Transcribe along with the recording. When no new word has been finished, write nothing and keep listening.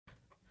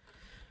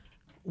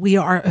We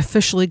are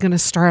officially going to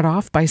start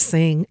off by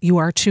saying you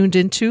are tuned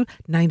into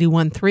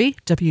 91.3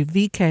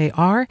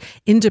 WVKR,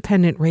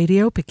 Independent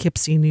Radio,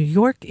 Poughkeepsie, New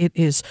York. It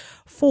is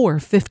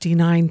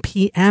 4:59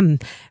 p.m.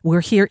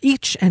 We're here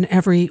each and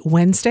every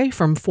Wednesday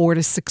from 4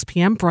 to 6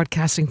 p.m.,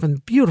 broadcasting from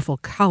the beautiful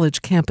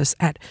college campus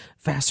at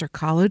Vassar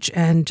College.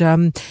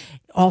 And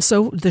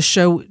also the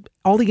show,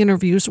 all the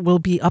interviews will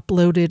be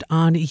uploaded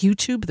on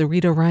YouTube, the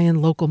Rita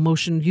Ryan Local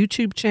Motion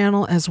YouTube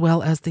channel, as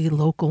well as the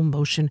Local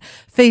Motion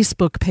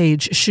Facebook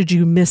page, should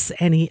you miss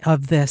any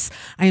of this.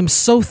 I am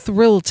so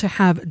thrilled to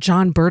have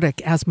John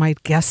Burdick as my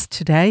guest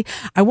today.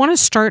 I want to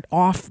start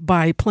off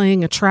by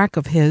playing a track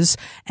of his,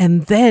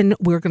 and then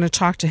we're going to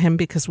talk to him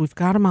because we've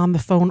got him on the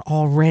phone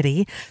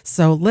already.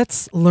 So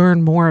let's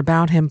learn more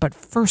about him. But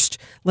first,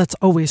 let's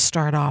always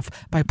start off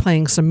by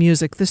playing some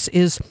music. This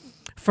is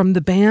from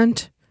the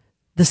band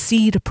The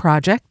Seed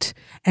Project,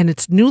 and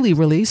it's newly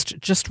released,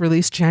 just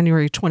released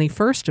January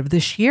 21st of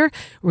this year,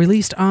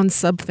 released on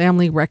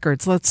Subfamily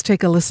Records. Let's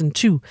take a listen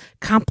to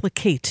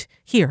Complicate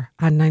here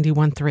on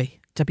 91.3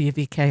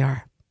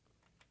 WVKR.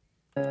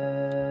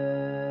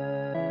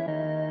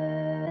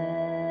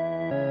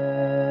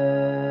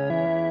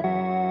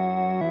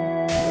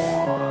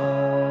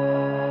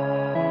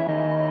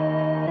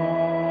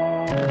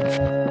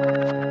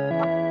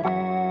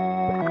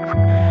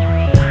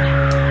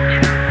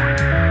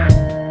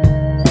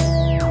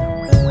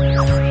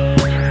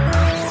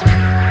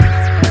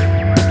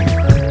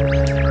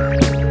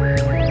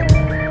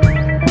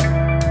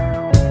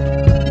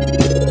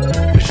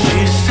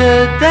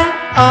 Said that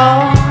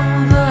all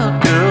the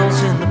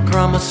girls in the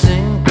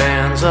promising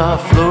bands are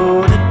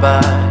floated by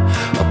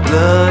a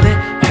bloody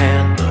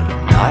hand, but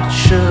I'm not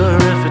sure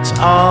if it's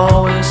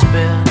always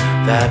been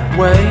that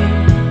way.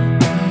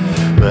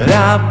 But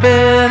I've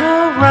been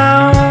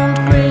around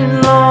green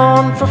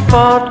lawn for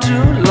far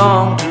too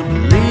long to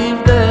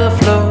believe their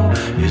flow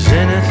is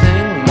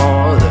anything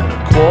more than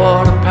a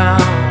quarter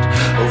pound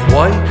of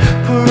white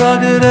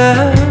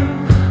prerogative.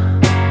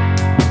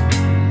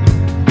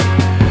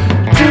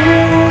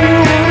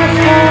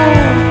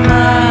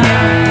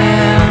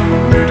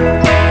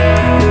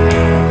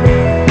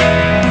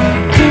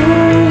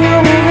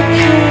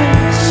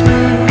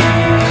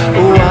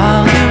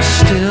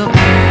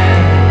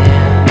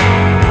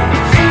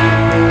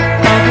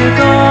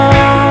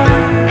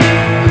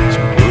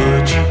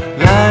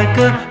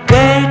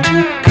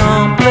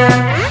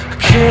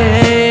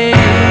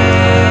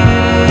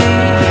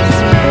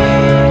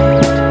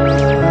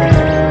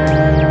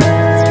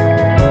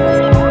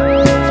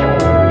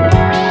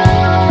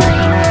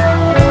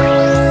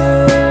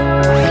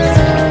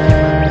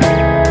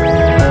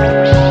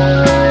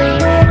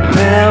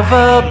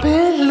 Never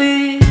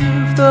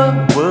believe the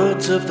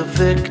words of the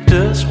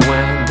victors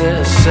when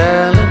they're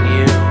selling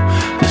you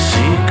the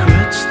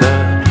secrets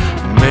that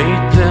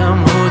made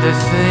them who they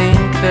think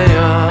they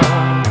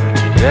are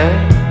today.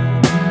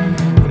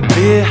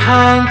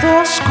 Behind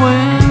the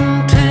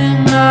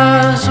squinting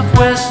eyes of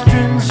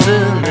westerns,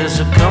 and there's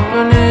a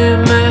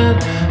accompaniment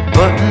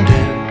buttoned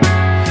in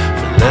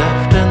the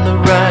left and the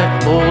right,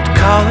 old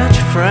college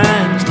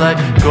friends like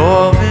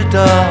Gore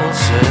Vidal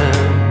said.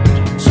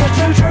 Such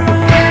a dream.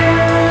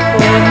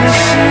 When they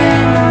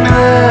sing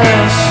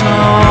their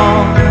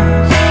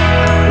songs,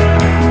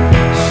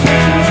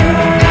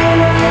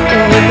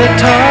 when they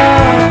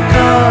talk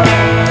of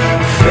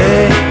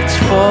fates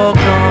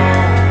forgone,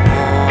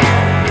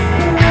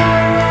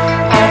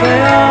 are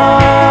they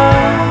all?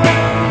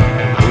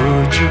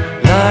 Would you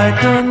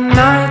like a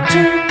night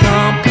to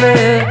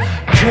complicate?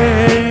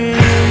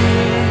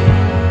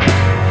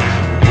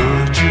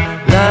 Would you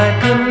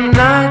like a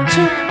night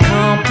to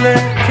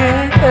complicate?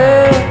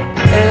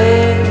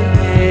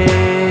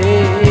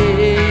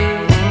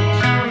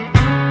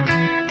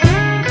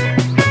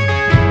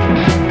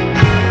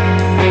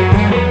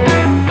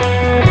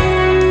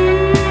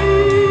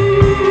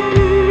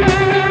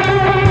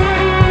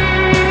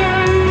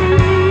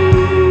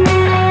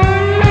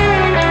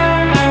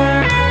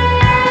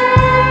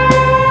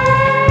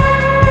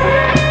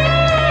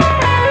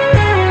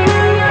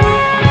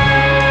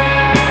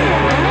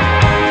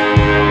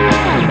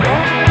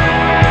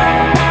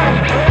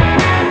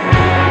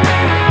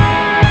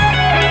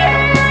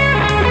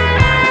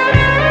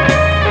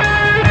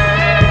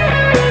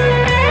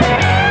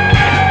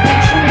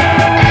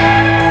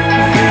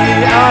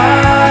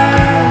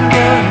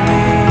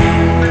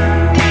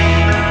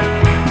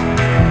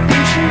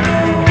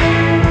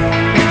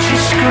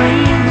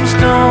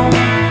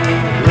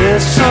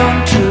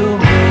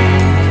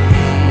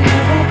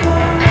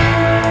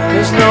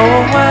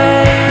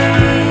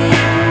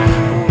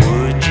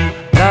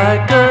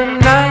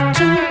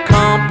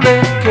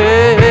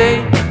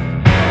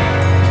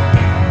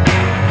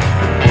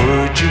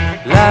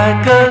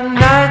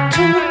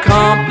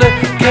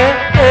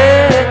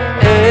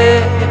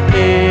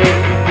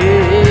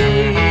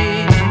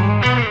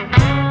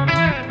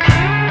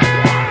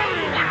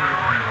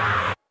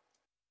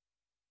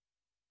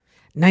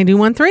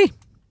 91.3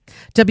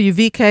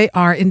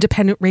 WVKR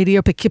Independent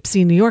Radio,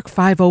 Poughkeepsie, New York,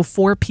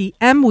 5:04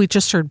 p.m. We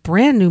just heard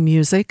brand new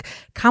music,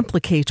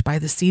 Complicate by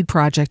the Seed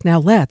Project. Now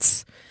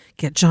let's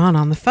get John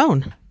on the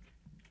phone.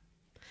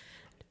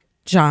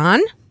 John?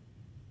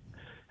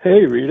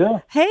 Hey,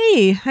 Rita.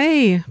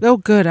 Hey. Oh,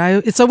 good.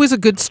 It's always a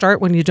good start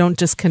when you don't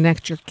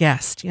disconnect your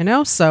guest,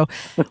 So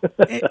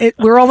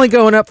we're only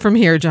going up from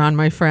here, John,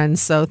 my friend.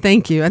 So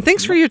thank you. And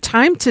thanks for your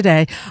time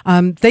today.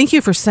 Thank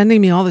you for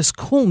sending me all this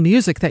cool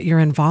music that you're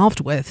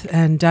involved with.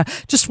 And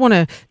just want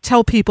to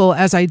tell people,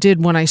 as I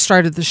did when I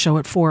started the show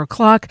at 4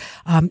 o'clock,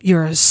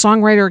 you're a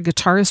songwriter,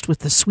 guitarist with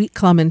the Sweet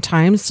Clement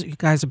Times. You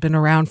guys have been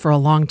around for a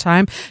long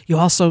time. You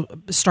also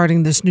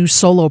starting this new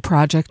solo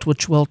project,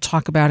 which we'll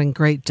talk about in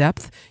great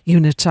depth,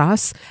 Unitas,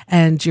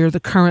 and you're the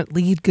current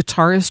lead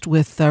guitarist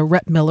with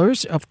Rhett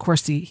Millers. Of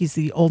course, he's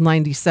the old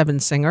 97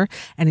 singer,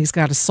 and he's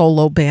got a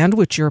solo band,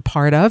 which you're a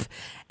part of,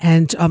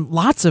 and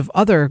lots of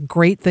other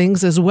great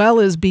things, as well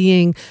as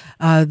being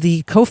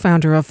the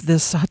co-founder of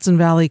this Hudson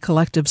Valley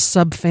Collective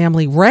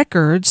Subfamily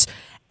Records.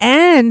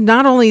 And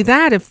not only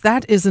that, if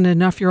that isn't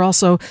enough, you're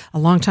also a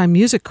longtime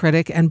music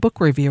critic and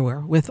book reviewer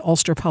with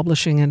Ulster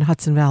Publishing and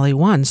Hudson Valley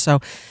One. So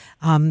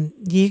I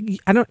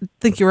don't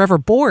think you're ever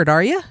bored,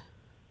 are you?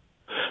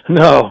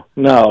 No,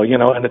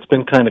 and it's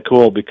been kind of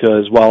cool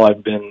because while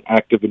I've been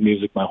active in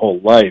music my whole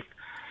life,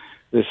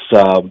 this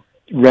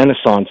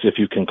renaissance, if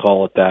you can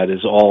call it that,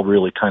 is all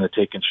really kind of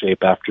taken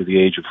shape after the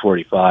age of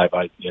 45.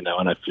 And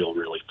I feel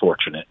really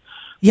fortunate.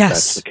 Yes,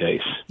 that's the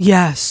case.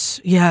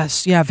 Yes,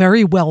 yeah,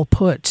 very well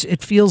put.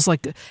 It feels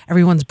like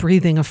everyone's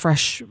breathing a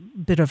fresh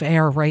bit of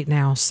air right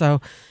now.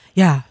 So,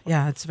 yeah,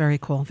 it's very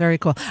cool, very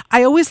cool.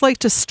 I always like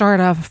to start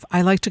off.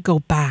 I like to go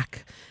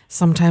back.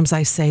 Sometimes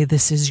I say,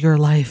 "This is your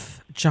life."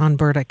 John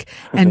Burdick,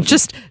 and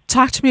just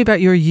talk to me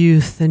about your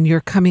youth and your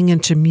coming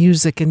into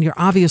music, and you're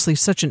obviously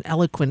such an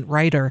eloquent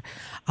writer.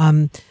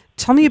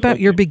 Tell me about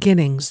your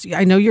beginnings.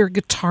 I know you're a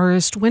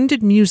guitarist. When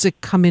did music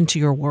come into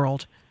your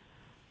world?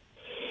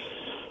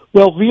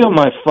 Well, via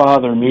my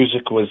father,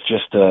 music was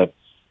just it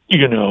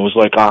was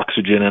like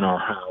oxygen in our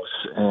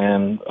house,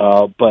 and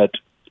but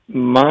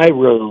my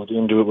road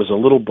into it was a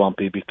little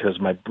bumpy because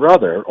my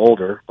brother,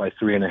 older by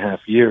 3.5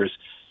 years,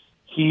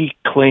 he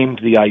claimed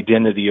the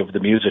identity of the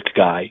music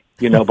guy,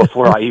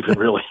 before I even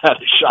really had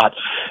a shot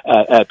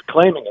at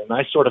claiming it. And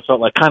I sort of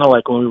felt kind of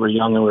like when we were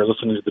young and we were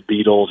listening to the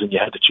Beatles and you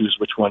had to choose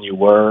which one you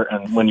were.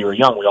 And when you were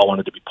young, we all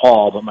wanted to be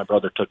Paul, but my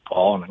brother took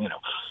Paul, and,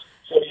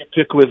 so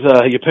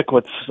you pick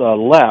what's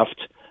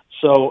left.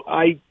 So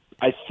I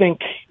think,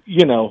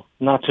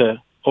 not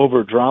to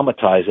over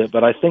dramatize it,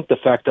 but I think the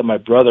fact that my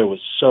brother was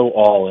so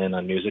all in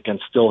on music and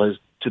still is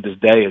to this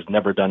day has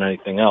never done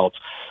anything else,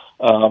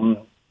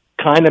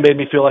 kind of made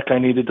me feel like I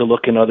needed to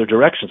look in other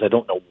directions. I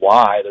don't know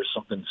why. There's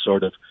something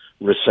sort of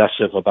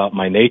recessive about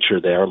my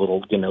nature there, a little,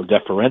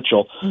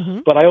 deferential. Mm-hmm.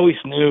 But I always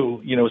knew,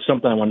 it was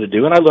something I wanted to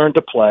do. And I learned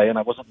to play, and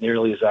I wasn't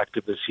nearly as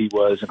active as he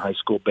was in high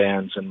school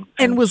bands.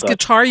 And was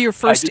guitar your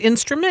first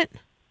instrument?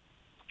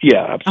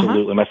 Yeah,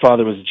 absolutely. My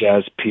father was a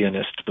jazz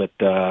pianist, but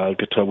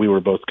guitar. We were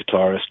both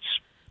guitarists.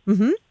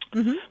 Mm-hmm.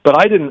 Mm-hmm. But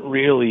I didn't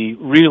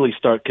really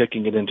start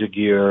kicking it into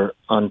gear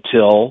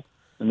until,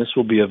 and this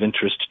will be of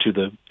interest to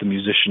the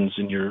musicians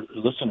in your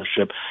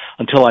listenership,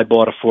 until I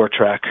bought a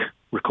 4-track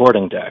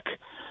recording deck.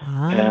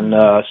 Ah.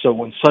 And so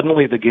when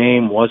suddenly the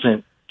game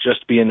wasn't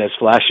just being as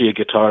flashy a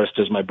guitarist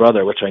as my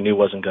brother, which I knew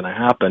wasn't going to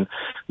happen,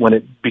 when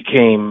it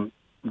became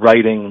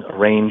writing,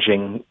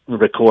 arranging,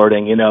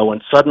 recording,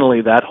 when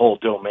suddenly that whole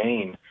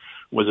domain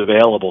was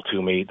available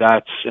to me,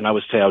 and I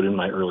was out in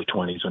my early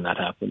 20s when that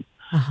happened.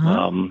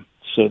 Uh-huh.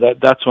 So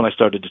that's when I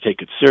started to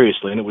take it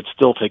seriously, and it would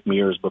still take me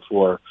years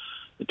before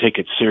take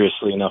it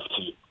seriously enough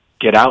to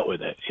get out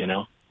with it,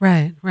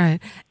 Right.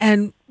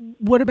 And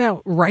what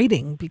about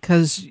writing?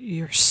 Because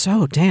you're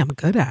so damn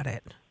good at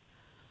it.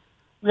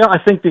 Yeah, I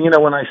think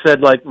that, when I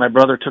said, my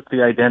brother took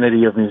the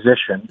identity of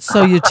musician.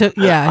 So you took,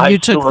 it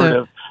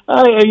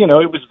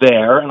was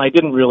there, and I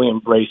didn't really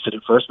embrace it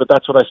at first, but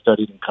that's what I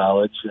studied in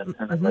college and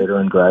mm-hmm.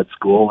 later in grad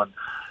school.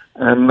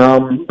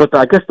 But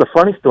I guess the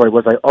funny story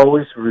was I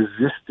always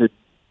resisted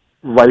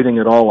writing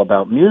at all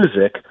about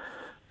music,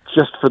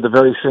 just for the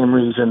very same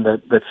reason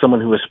that someone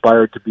who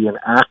aspired to be an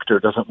actor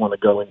doesn't want to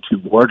go into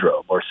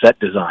wardrobe or set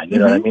design. You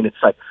know what I mean? It's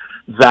like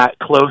that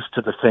close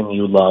to the thing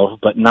you love,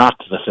 but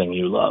not the thing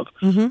you love.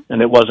 Mm-hmm.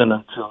 And it wasn't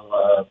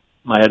until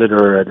my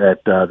editor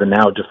at the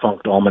now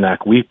defunct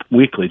Almanac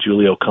Weekly,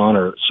 Julie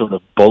O'Connor, sort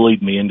of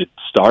bullied me into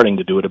starting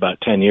to do it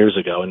about 10 years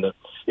ago. And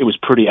it was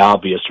pretty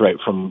obvious right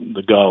from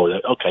the go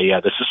that, okay,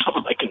 yeah, this is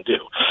something I can do,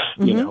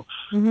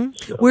 Mm-hmm.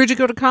 So. Where'd you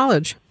go to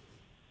college?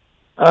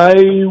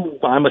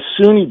 I'm a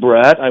SUNY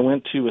brat. I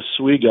went to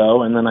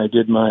Oswego, and then I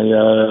did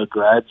my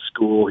grad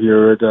school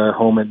here at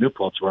home in New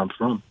Paltz, where I'm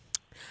from.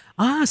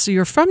 Ah, so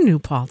you're from New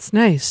Paltz.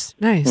 Nice.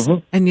 Mm-hmm.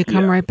 And you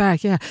come right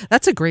back. Yeah,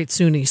 that's a great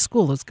SUNY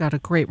school. It's got a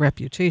great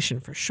reputation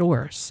for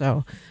sure.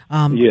 So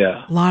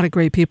a lot of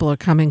great people are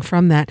coming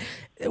from that.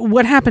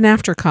 What happened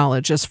after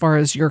college as far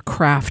as your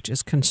craft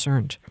is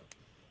concerned?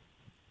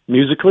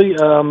 Musically?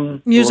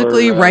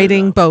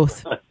 Writing,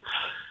 both.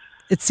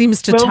 It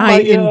seems to Well, tie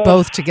in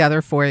both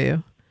together for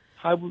you.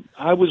 I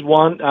was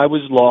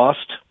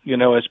lost,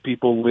 as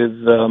people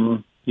with,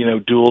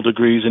 dual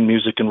degrees in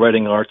music and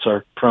writing arts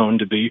are prone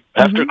to be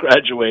after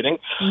graduating.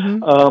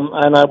 And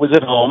I was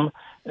at home,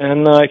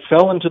 and I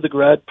fell into the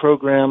grad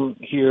program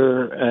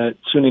here at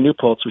SUNY New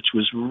Paltz, which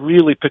was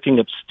really picking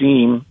up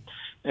steam.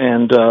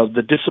 And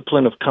the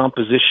discipline of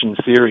composition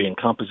theory and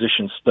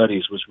composition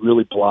studies was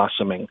really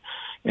blossoming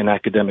in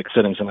academic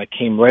settings. And I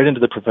came right into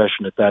the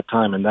profession at that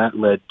time, and that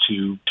led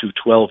to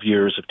 12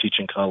 years of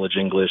teaching college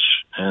English.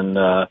 And,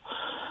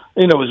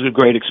 it was a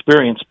great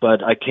experience,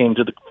 but I came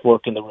to the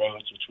fork in the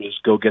roads, which was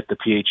go get the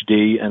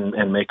PhD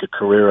and make a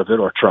career of it,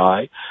 or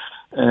try,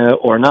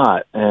 or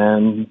not.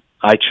 And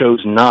I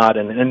chose not.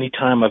 And any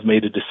time I've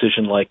made a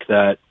decision like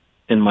that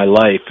in my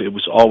life, it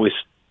was always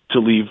to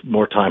leave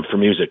more time for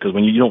music, because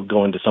when you don't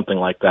go into something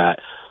like that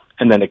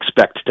and then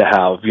expect to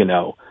have,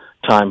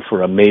 time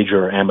for a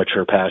major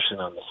amateur passion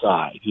on the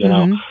side,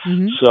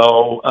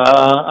 So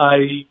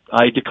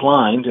I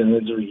declined, and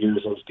then there were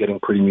years I was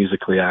getting pretty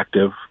musically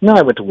active. Now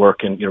I went to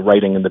work in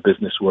writing in the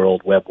business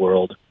world, web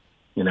world,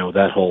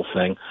 that whole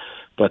thing,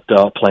 but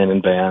playing in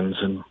bands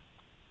and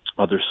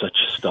other such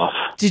stuff.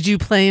 Did you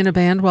play in a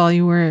band while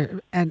you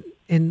were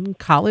in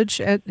college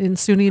in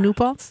SUNY New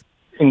Paltz?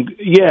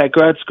 At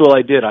grad school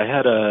I did. I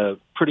had a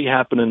pretty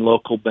happening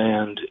local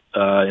band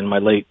in my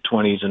late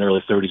 20s and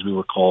early 30s. We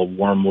were called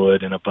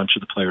Wormwood, and a bunch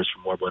of the players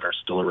from Wormwood are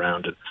still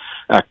around and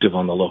active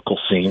on the local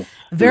scene.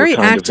 Very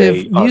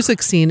active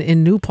music scene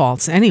in New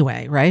Paltz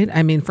anyway, right?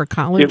 I mean, for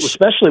college. It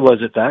especially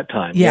was at that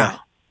time. Yeah.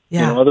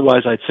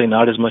 Otherwise, I'd say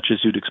not as much as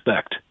you'd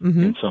expect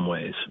in some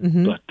ways.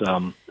 But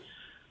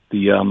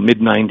the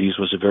mid-'90s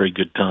was a very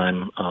good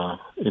time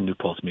in New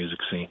Paltz music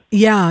scene.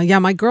 Yeah.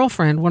 My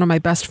girlfriend, one of my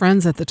best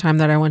friends at the time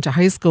that I went to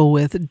high school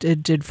with,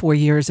 did 4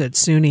 years at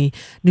SUNY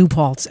New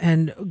Paltz,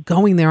 and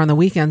going there on the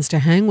weekends to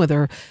hang with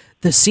her,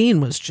 the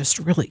scene was just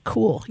really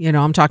cool.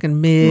 I'm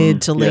talking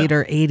mid to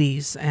later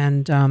 80s,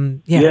 and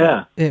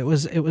it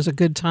was a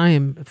good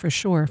time for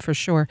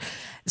sure.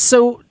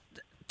 So,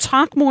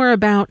 talk more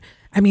about.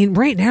 I mean,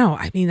 right now,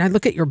 I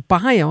look at your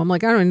bio. I'm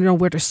like, I don't even know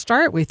where to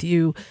start with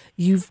you.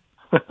 You've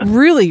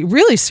really,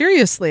 really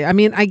seriously.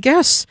 I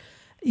guess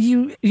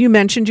you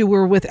mentioned you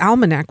were with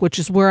Almanac, which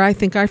is where I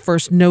think I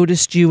first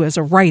noticed you as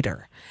a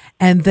writer.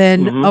 And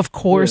then, of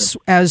course,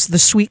 as the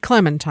Sweet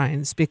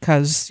Clementines,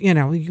 because,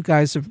 you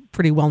guys are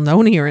pretty well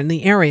known here in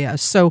the area.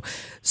 So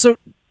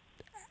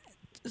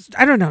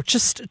I don't know,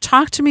 just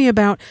talk to me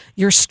about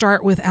your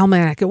start with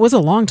Almanac. It was a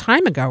long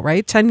time ago,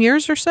 right? 10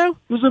 years or so?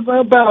 It was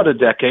about a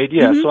decade,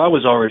 yeah. So I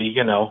was already,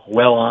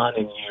 well on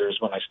in years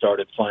when I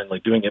started finally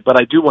doing it. But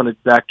I do want to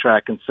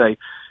backtrack and say,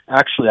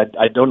 actually,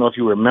 I don't know if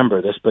you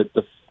remember this, but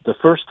the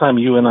first time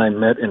you and I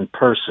met in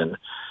person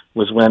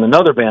was when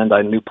another band,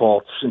 New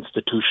Paltz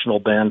institutional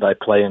band I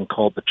play in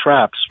called The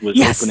Traps, was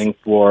opening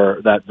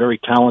for that very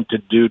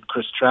talented dude,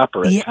 Chris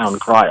Trapper, at Town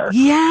Crier.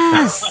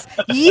 Yes,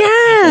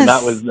 and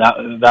that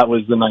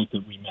was the night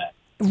that we met.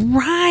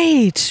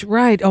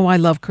 Right. Oh, I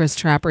love Chris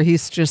Trapper.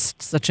 He's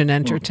just such an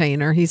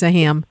entertainer. He's a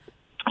ham.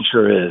 He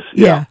sure is.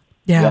 Yeah.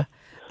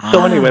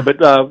 So anyway,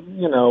 but,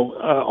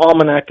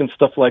 Almanac and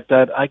stuff like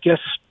that, I guess,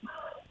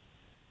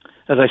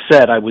 as I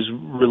said, I was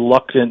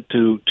reluctant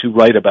to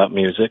write about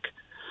music.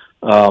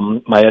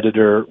 My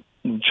editor,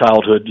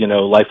 childhood,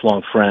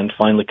 lifelong friend,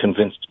 finally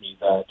convinced me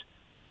that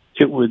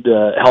it would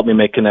help me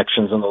make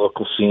connections on the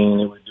local scene.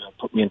 It would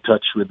put me in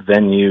touch with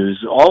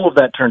venues. All of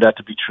that turned out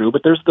to be true,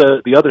 but there's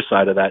the other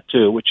side of that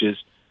too, which is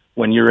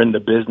when you're in the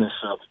business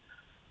of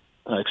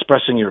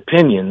expressing your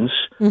opinions,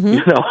 you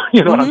know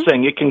what I'm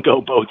saying? It can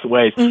go both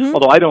ways.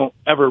 Although I don't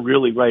ever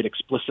really write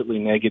explicitly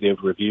negative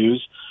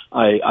reviews,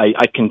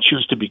 I can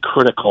choose to be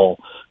critical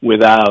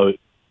without,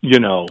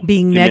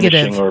 being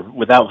negative or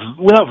without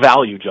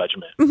value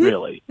judgment,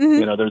 really.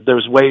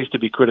 There's ways to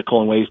be critical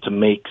and ways to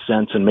make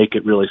sense and make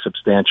it really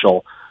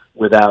substantial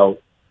without,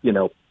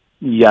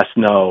 yes,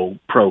 no,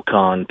 pro,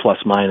 con, plus,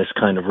 minus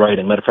kind of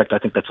writing. Matter of fact, I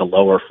think that's a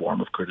lower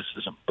form of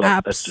criticism,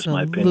 but that's just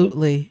my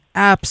opinion.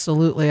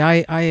 Absolutely.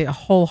 I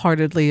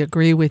wholeheartedly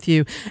agree with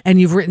you.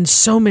 And you've written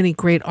so many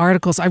great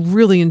articles. I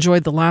really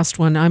enjoyed the last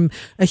one. I'm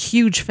a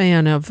huge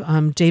fan of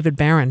David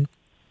Barron,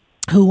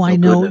 who I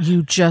know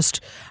you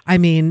just,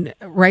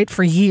 right,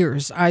 for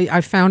years.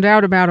 I found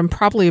out about him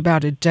probably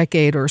about a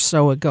decade or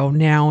so ago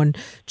now, and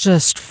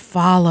just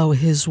follow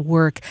his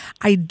work.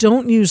 I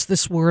don't use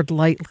this word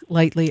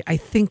lightly. I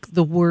think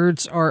the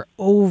words are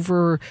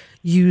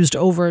overused,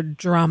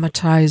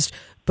 over-dramatized,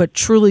 but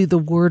truly the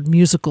word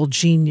musical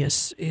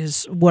genius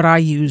is what I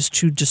use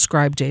to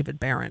describe David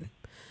Barron.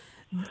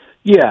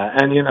 Yeah,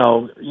 and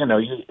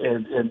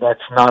and that's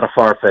not a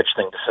far-fetched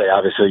thing to say.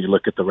 Obviously, you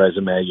look at the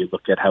resume, you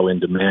look at how in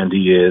demand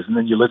he is, and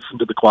then you listen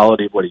to the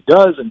quality of what he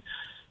does. And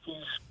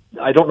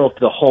I don't know if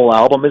the whole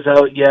album is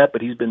out yet,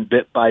 but he's been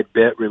bit by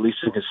bit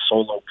releasing his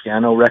solo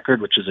piano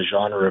record, which is a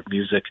genre of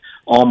music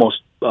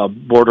almost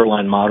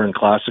borderline modern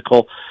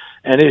classical,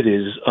 and it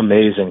is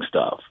amazing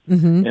stuff.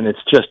 And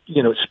it's just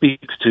it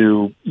speaks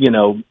to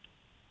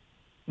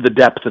the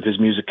depth of his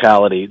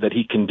musicality, that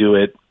he can do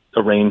it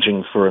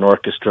arranging for an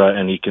orchestra,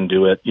 and he can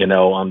do it,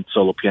 on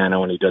solo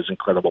piano, and he does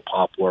incredible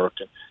pop work.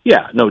 And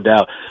yeah, no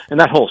doubt. And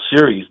that whole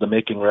series, the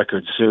Making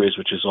Records series,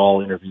 which is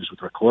all interviews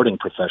with recording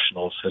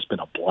professionals, has been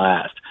a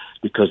blast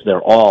because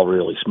they're all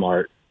really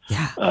smart,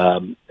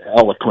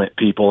 eloquent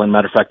people. And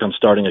matter of fact, I'm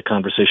starting a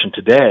conversation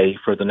today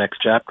for the next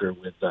chapter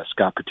with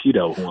Scott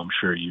Petito, who I'm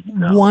sure you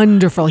know.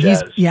 Wonderful.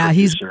 He's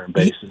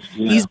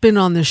He's been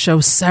on the show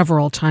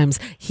several times.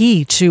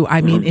 He too.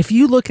 I mean, if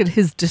you look at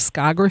his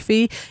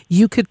discography,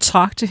 you could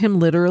talk to him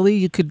literally.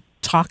 You could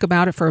talk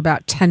about it for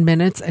about 10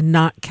 minutes and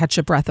not catch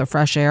a breath of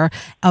fresh air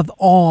of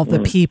all the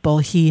people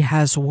he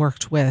has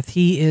worked with.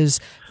 He is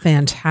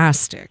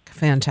fantastic.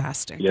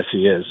 Yes,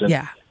 he is. And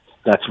yeah.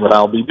 That's what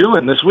I'll be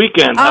doing this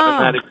weekend, having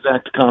that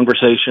exact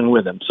conversation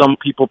with him. Some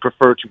people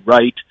prefer to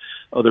write,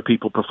 other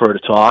people prefer to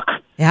talk.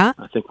 Yeah,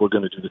 I think we're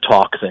going to do the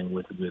talk thing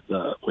with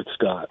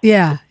Scott.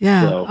 Yeah.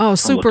 So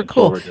super I'm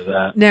cool. forward to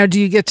that. Now, do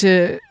you get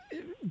to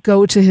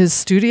go to his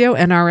studio,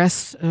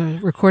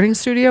 NRS recording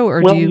studio,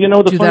 or do you the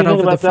do funny that thing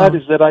over about the phone?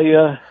 that is that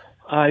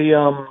I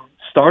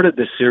started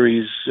this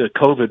series.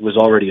 COVID was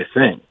already a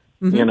thing,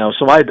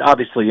 So I'd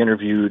obviously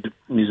interviewed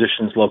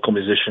musicians, local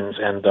musicians,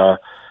 and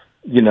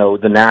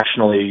the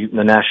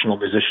national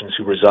musicians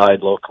who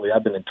reside locally.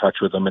 I've been in touch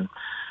with them and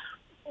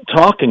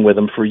talking with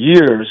them for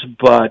years,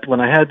 but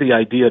when I had the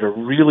idea to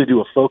really do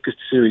a focused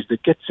series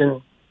that gets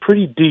in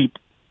pretty deep,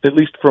 at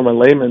least from a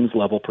layman's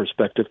level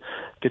perspective,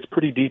 gets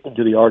pretty deep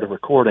into the art of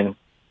recording,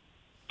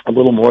 a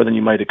little more than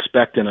you might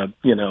expect in a,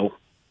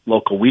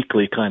 local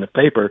weekly kind of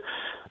paper,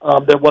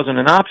 there wasn't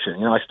an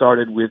option. I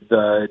started with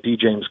D.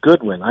 James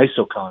Goodwin,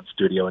 Isocon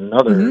Studio,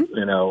 another,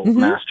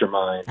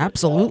 mastermind.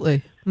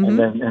 Absolutely. And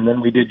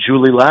then we did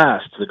Julie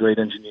Last, the great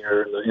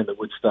engineer in the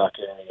Woodstock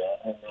area,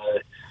 and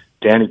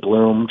Danny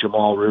Bloom,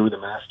 Jamal Rue, the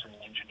mastering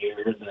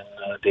engineer, then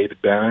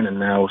David Barron, and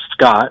now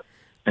Scott.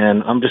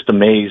 And I'm just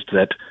amazed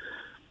that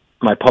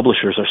my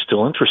publishers are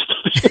still interested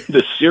in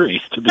this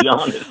series, to be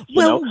honest.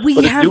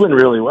 It's doing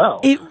really well.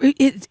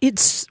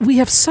 We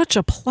have such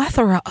a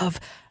plethora of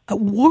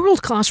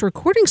world-class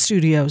recording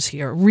studios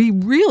here. We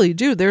really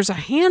do. There's a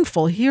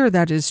handful here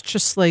that is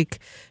just like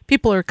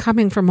people are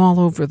coming from all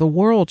over the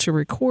world to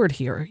record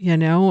here,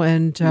 and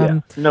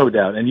no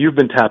doubt. And you've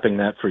been tapping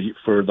that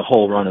for the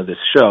whole run of this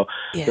show,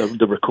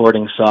 the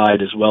recording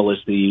side as well as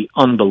the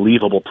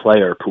unbelievable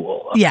player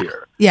pool up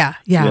here. Yeah.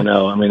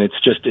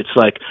 It's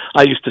like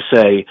I used to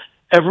say,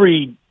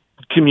 every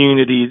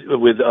community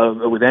with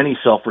any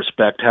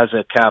self-respect has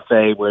a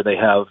cafe where they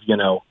have,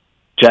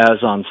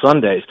 jazz on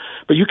Sundays,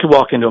 but you can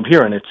walk into them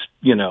here and it's,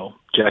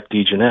 Jack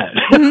DeJohnette.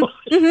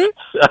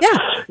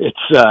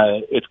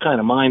 It's kind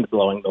of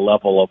mind-blowing, the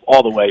level of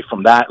all the way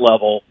from that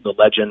level, the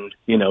legend,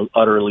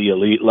 utterly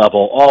elite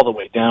level, all the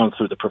way down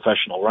through the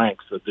professional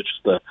ranks. So just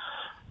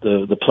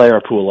the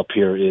player pool up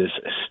here is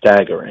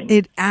staggering.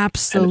 It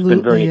absolutely and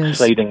it's been very is.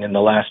 exciting in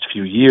the last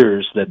few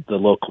years that the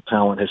local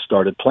talent has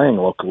started playing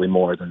locally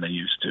more than they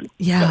used to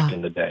back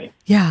in the day.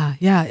 Yeah.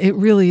 It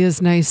really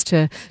is nice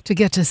to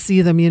get to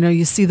see them.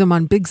 You see them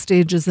on big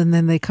stages and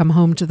then they come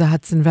home to the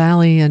Hudson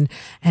Valley and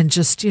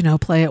just,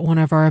 play at one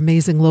of our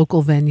amazing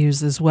local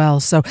venues as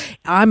well. So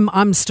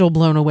I'm still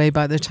blown away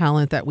by the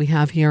talent that we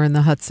have here in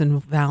the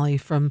Hudson Valley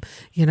from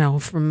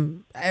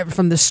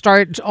the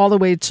start all the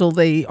way till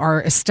they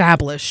are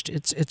established.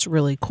 It's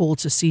really cool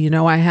to see.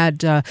 I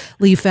had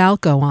Lee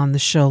Falco on the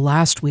show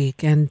last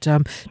week, and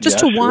just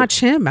to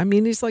watch him, I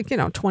mean, he's like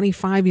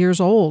 25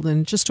 years old,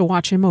 and just to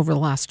watch him over the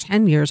last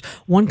 10 years,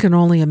 one can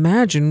only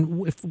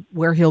imagine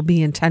where he'll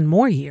be in 10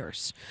 more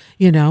years.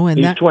 And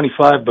he's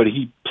 25, but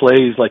he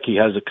plays like he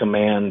has a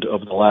command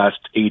of the last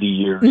 80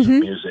 years of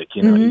music.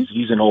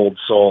 He's an old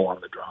soul on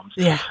the drums.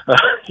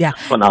 Yeah,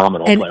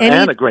 phenomenal player,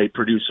 and a great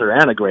producer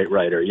and a great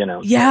writer.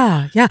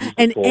 Yeah.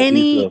 And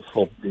he's the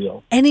full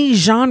deal. Any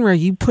genre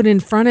you put in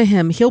front of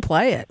him, he'll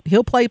play it.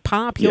 He'll play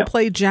pop, he'll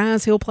play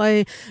jazz, he'll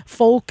play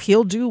folk,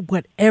 he'll do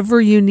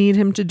whatever you need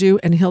him to do,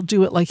 and he'll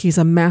do it like he's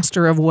a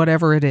master of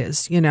whatever it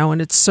is,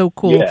 and it's so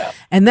cool. Yeah.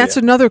 And that's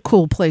another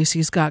cool place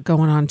he's got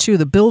going on too,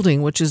 the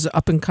Building, which is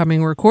up and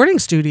coming recording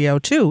studio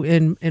too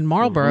in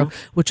Marlboro,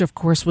 which of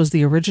course was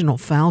the original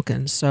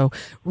Falcon. So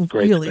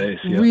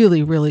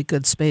really, really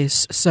good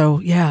space. So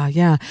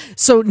yeah.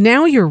 So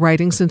now you're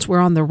writing, since we're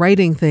on the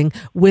writing thing,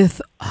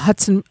 with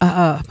Hudson,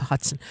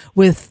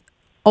 with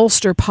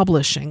Ulster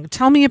Publishing.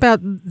 Tell me about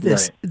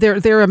this.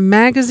 Right. They're a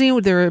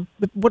magazine.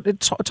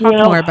 Talk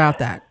more about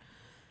that.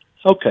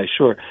 Okay,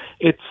 sure.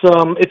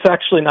 It's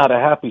actually not a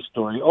happy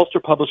story. Ulster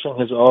Publishing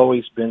has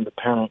always been the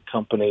parent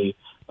company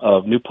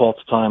of New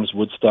Paltz Times,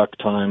 Woodstock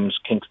Times,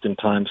 Kingston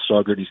Times,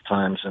 Saugerties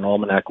Times, and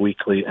Almanac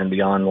Weekly, and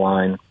the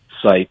online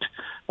site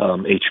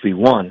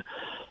HV1.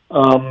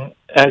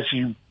 As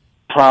you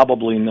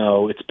probably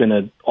know, it's been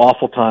an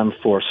awful time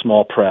for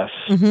small press,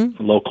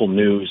 local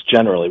news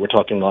generally. We're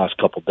talking the last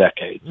couple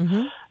decades.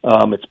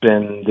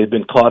 They've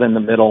been caught in the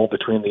middle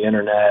between the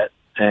internet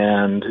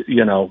and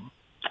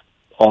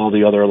all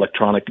the other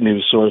electronic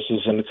news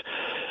sources, and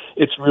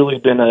it's really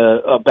been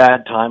a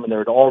bad time. And there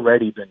had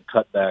already been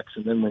cutbacks,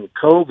 and then when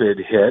COVID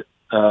hit,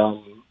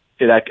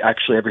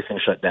 everything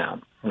shut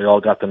down. we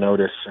all got the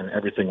notice and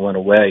everything went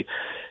away.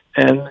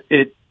 And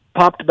it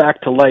popped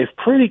back to life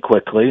pretty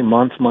quickly,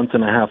 month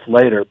and a half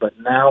later, but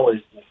now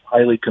is this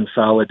highly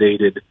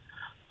consolidated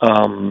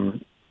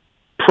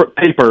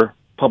paper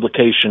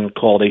publication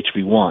called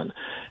HV1.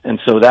 And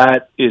so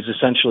that is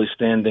essentially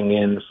standing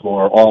in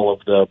for all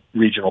of the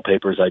regional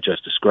papers I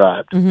just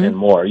described and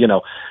more,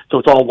 So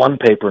it's all one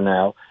paper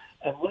now.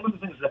 And one of the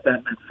things that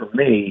meant for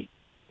me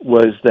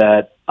was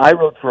that I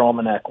wrote for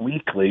Almanac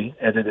Weekly,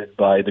 edited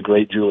by the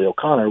great Julie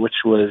O'Connor,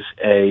 which was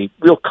a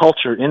real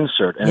culture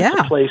insert. And it's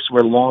a place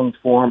where long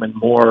form and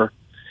more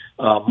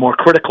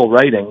critical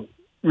writing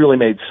really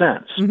made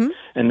sense.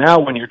 And now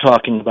when you're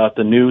talking about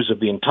the news of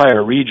the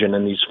entire region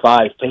and these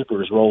 5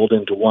 papers rolled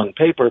into one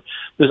paper,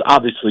 there's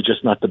obviously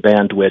just not the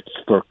bandwidth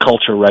for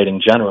culture writing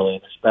generally,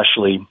 and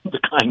especially the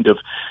kind of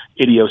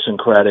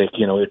idiosyncratic,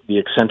 the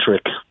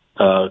eccentric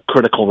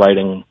critical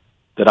writing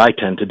that I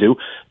tend to do.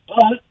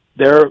 But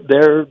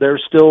they're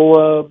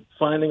still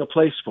finding a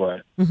place for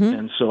it.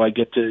 And so I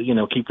get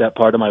to, keep that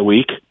part of my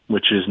week,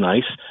 which is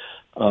nice.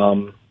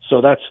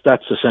 So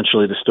that's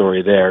essentially the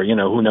story there.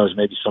 Who knows,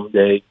 maybe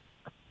someday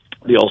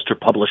the Ulster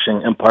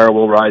Publishing empire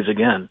will rise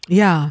again.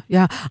 Yeah.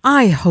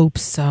 I hope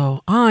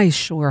so. I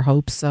sure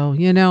hope so.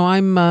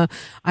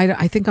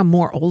 I think I'm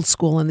more old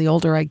school, and the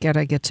older I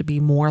get to be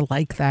more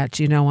like that.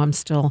 I'm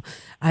still,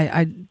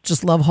 I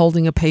just love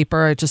holding a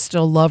paper. I just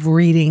still love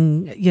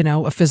reading,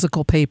 a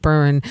physical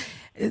paper, and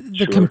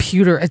the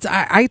computer.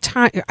 I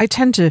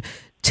tend to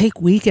take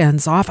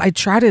weekends off. I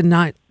try to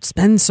not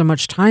spend so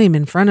much time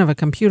in front of a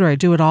computer. I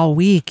do it all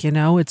week.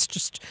 It's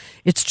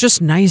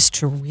just nice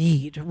to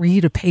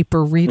read a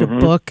paper, read a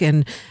book,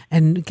 and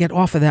get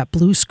off of that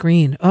blue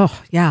screen.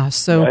 Oh yeah.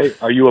 So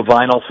right. Are you a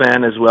vinyl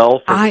fan as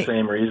well for the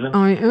same reason?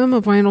 I am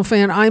a vinyl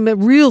fan. I'm a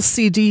real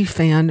CD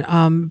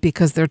fan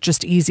because they're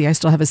just easy. I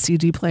still have a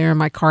CD player in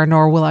my car,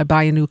 nor will I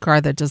buy a new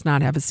car that does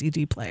not have a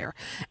CD player.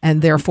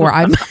 And therefore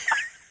I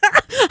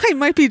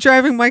might be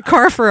driving my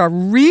car for a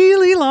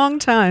really long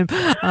time.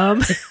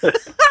 That's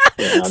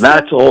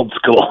old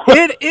school.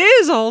 It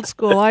is old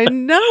school. I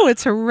know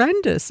it's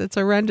horrendous.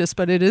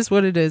 But it is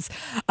what it is.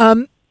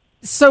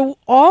 So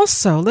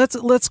also,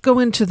 let's go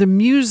into the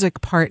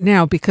music part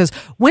now, because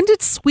when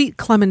did Sweet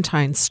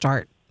Clementine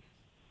start?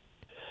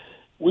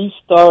 We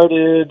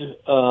started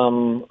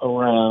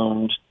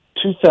around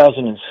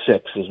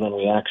 2006 is when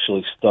we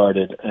actually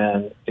started,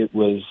 and it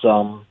was,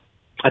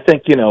 I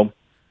think,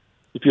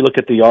 if you look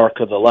at the arc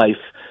of the life,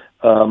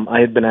 I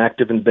had been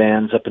active in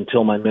bands up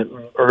until my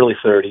early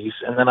 30s,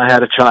 and then I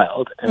had a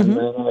child, and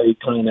then I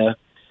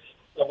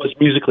was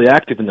musically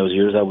active in those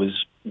years. I was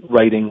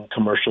writing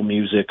commercial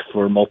music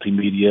for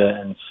multimedia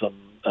and some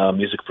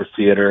music for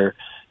theater,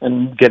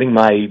 and getting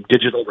my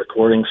digital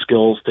recording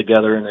skills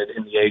together in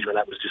the age when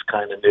that was just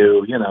kind of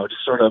new,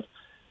 just sort of.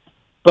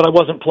 But I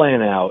wasn't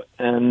playing out,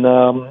 and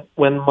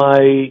when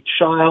my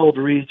child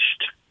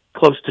reached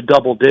close to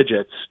double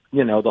digits,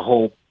 the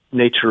whole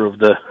nature of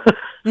the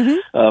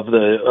of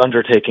the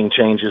undertaking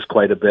changes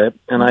quite a bit,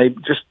 and I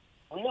just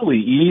really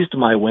eased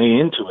my way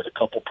into it, a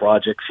couple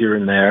projects here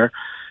and there.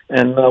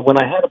 And when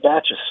I had a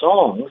batch of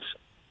songs,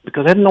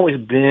 because I hadn't always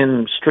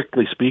been,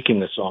 strictly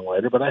speaking, a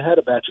songwriter, but I had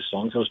a batch of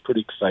songs, I was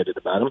pretty excited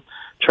about them.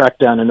 Tracked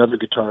down another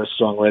guitarist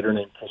songwriter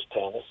named Chris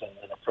Tanis,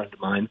 and a friend of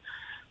mine,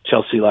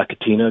 Chelsea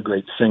Lacatina, a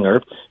great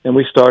singer, and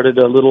we started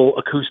a little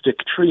acoustic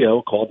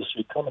trio called the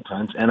Sweet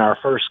Clementines, and our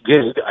first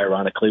gig,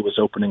 ironically, was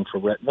opening for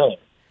Rhett Milling.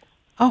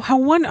 Oh,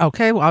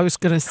 okay. Well, I was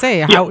going to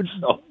say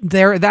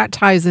that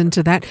ties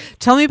into that.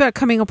 Tell me about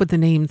coming up with the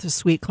name, the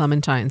Sweet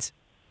Clementines.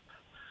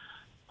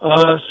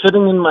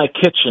 Sitting in my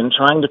kitchen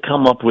trying to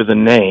come up with a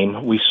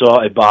name, we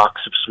saw a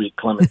box of Sweet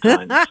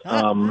Clementines.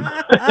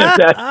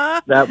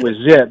 That was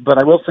it.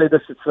 But I will say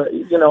this: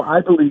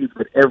 I believe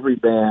that every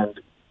band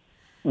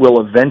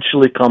will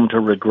eventually come to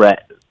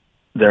regret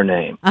their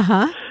name.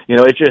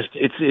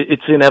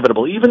 It's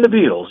inevitable. Even the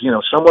Beatles,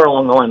 somewhere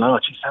along the line,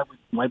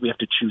 why do we have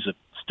to choose a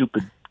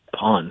stupid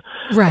pun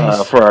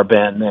for our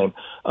band name?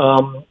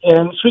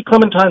 And Sweet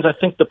Clementines, I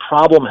think the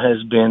problem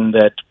has been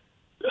that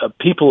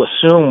people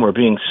assume we're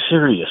being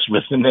serious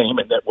with the name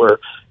and that we're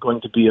going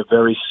to be a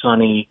very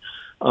sunny,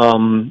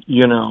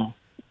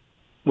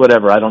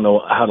 whatever. I don't know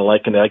how to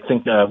liken it. I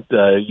think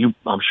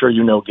I'm sure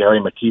you know Gary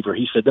McKeever.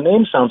 He said the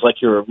name sounds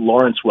like you're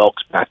Lawrence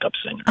Welk's backup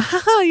singer.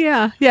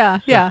 Yeah.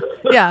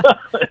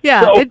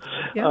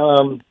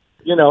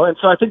 And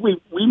so I think we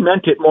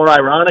meant it more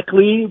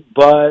ironically,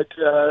 but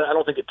I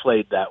don't think it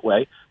played that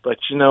way. But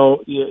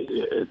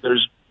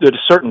there's at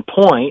a certain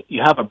point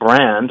you have a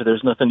brand.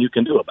 There's nothing you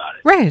can do about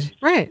it. Right.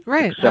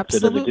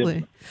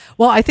 Absolutely.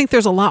 Well, I think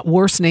there's a lot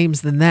worse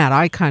names than that.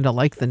 I kind of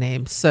like the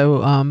name,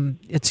 so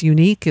it's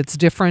unique, it's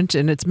different,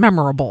 and it's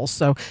memorable.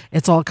 So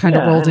it's all kind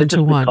of rolled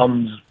into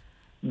one.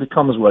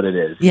 Becomes what it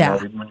is. Yeah.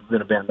 When you've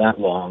been a band that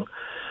long,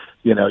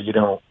 you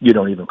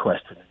don't even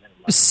question it.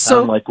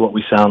 Sound like what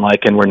we sound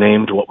like, and we're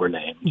named what we're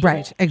named.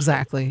 Right,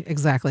 exactly,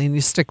 and you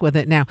stick with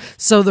it now.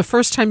 So the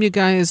first time you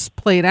guys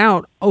played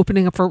out,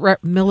 opening up for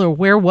Rhett Miller,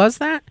 where was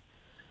that?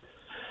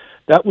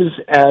 That was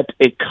at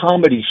a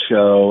comedy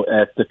show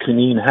at the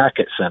Caneen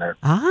Hackett Center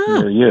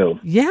near you.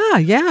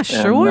 Yeah,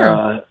 sure.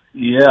 And,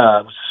 yeah,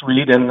 it was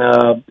sweet,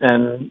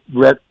 and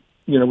Rhett,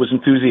 was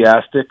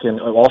enthusiastic, and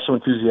also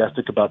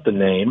enthusiastic about the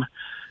name,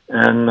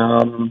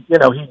 and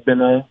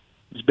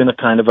he's been a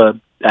kind of a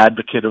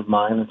advocate of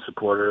mine and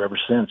supporter ever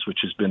since, which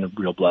has been a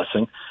real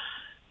blessing.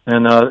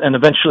 And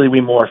eventually we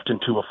morphed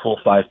into a full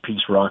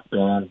 5-piece rock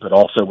band, but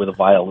also with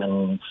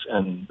violins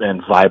and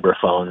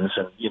vibraphones,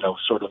 and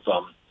sort of.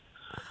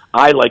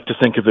 I like to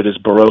think of it as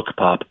Baroque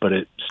pop, but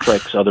it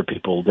strikes other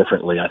people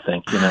differently, I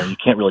think. You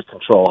can't really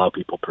control how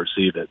people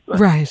perceive it. But.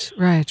 Right.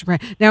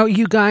 Now,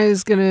 you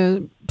guys going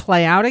to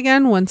play out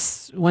again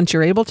once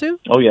you're able to?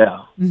 Oh,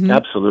 yeah. Mm-hmm.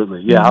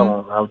 Absolutely. Yeah,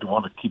 mm-hmm. I would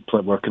want to keep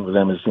working with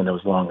them as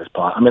long as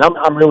possible. I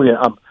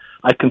mean,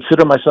 I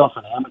consider myself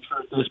an amateur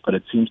at this, but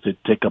it seems to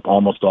take up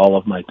almost all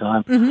of my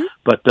time. Mm-hmm.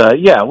 But,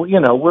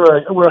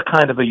 we're a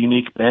kind of a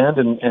unique band,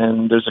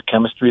 and there's a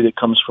chemistry that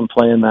comes from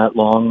playing that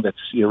long that's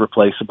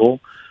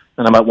irreplaceable.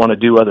 And I might want to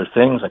do other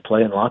things. I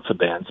play in lots of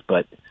bands,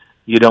 but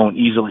you don't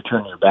easily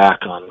turn your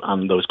back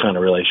on those kind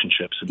of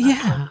relationships.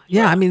 Yeah.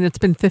 I mean, it's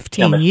been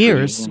 15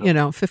 years.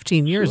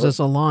 15 years is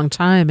a long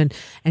time, and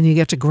you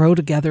get to grow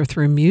together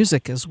through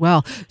music as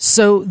well.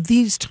 So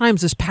these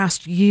times, this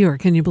past year,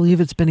 can you believe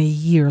it's been a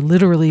year?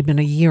 Literally been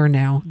a year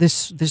now.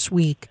 This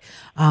week.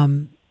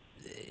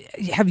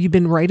 Have you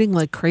been writing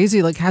like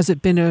crazy? Like, has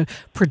it been a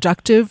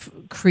productive,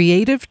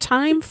 creative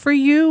time for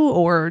you,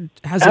 or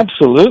has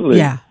Absolutely.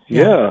 Yeah.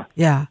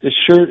 It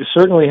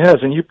certainly has.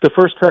 And the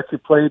first track you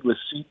played was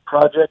Seed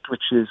Project,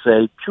 which is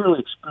a purely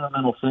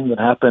experimental thing that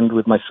happened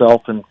with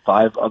myself and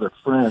 5 other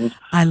friends.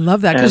 I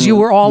love that, because you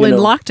were all in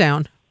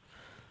lockdown.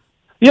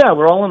 Yeah,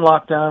 we're all in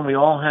lockdown. We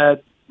all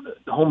had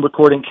home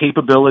recording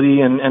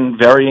capability and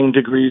varying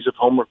degrees of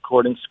home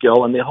recording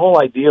skill. And the whole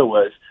idea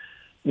was,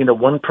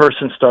 one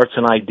person starts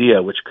an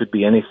idea, which could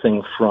be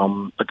anything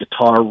from a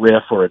guitar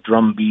riff or a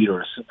drum beat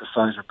or a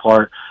synthesizer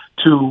part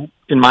to,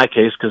 in my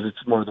case, because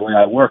it's more the way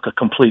I work, a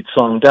complete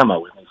song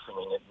demo with me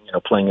singing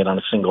it, playing it on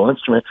a single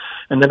instrument.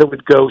 And then it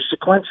would go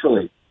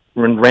sequentially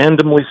and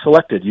randomly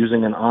selected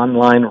using an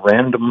online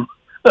random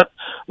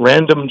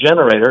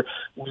generator.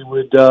 We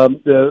would,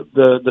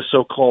 the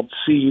so-called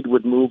seed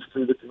would move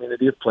through the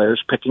community of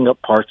players, picking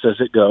up parts as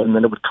it goes, and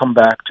then it would come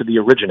back to the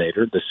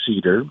originator, the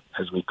seeder,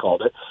 as we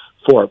called it,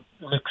 for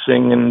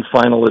mixing and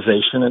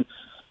finalization. And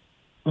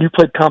you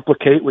played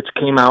Complicate, which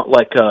came out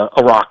like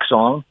a rock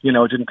song. It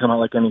didn't come out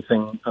like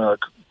anything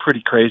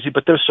pretty crazy,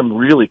 but there's some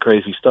really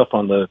crazy stuff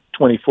on the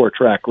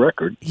 24-track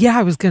record. Yeah,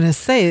 I was going to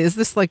say, is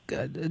this like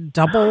a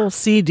double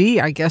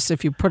CD? I guess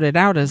if you put it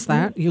out as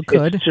that, you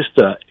could. It's just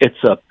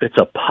it's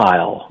a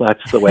pile.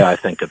 That's the way I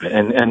think of it.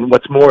 And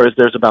what's more is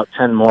there's about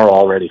 10 more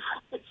already.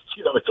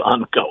 It's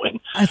ongoing.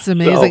 That's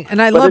amazing.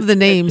 And I love the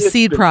name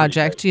Seed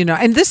Project,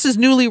 and this is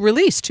newly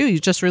released too. You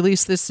just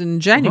released this in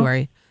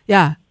January.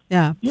 Yeah.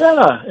 Yeah.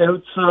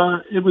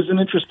 It was an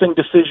interesting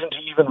decision to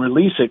even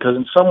release it, because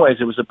in some ways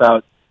it was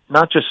about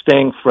not just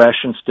staying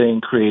fresh and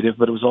staying creative,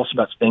 but it was also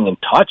about staying in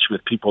touch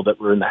with people that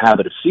we're in the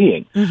habit of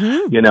seeing,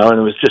 and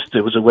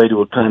it was a way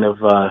to kind of,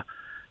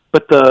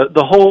 but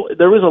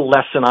there was a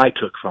lesson I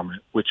took from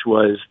it, which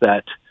was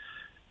that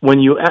when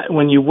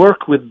you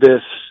work with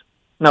this,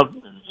 now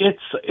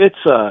it's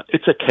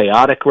a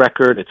chaotic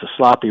record, it's a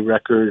sloppy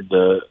record,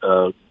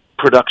 the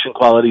production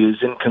quality is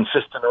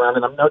inconsistent around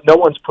it. No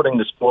one's putting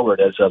this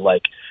forward as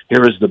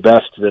here is the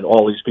best that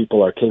all these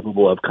people are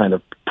capable of kind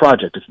of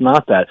project. It's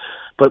not that.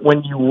 But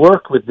when you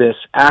work with this,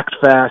 act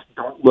fast,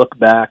 don't look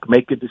back,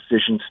 make a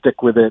decision,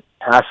 stick with it,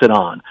 pass it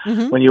on.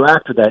 Mm-hmm. When you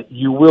act with that,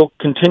 you will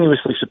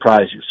continuously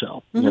surprise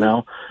yourself,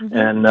 mm-hmm.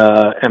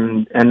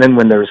 And then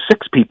when there's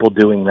 6 people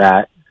doing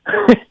that,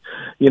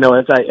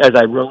 as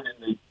I wrote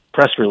in the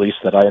press release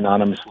that I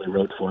anonymously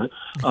wrote for it.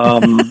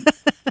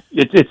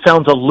 It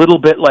sounds a little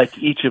bit like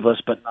each of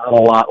us, but not a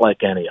lot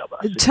like any of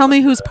us. Tell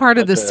me who's part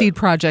of the Seed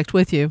Project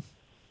with you.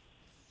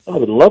 I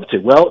would love to.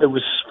 Well, it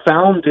was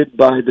founded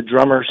by the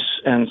drummer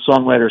and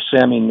songwriter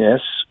Sammy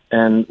Niss,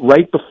 and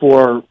right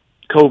before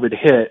COVID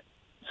hit,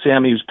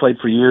 Sammy, who's played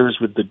for years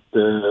with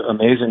the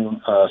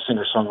amazing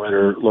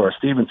singer-songwriter Laura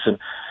Stevenson,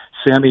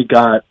 Sammy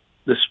got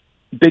this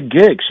big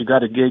gig. She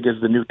got a gig as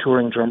the new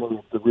touring drummer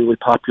of the really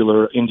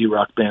popular indie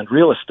rock band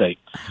Real Estate.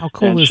 How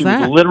cool and is she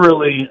that? was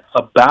literally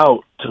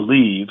about to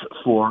leave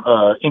for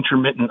an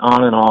intermittent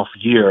on and off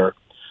year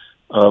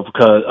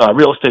because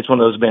Real Estate's one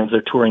of those bands.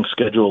 Their touring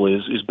schedule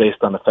is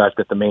based on the fact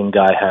that the main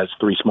guy has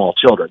 3 small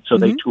children, so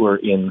they tour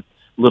in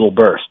little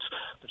bursts.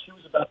 But she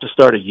was about to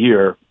start a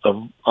year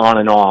of on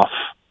and off,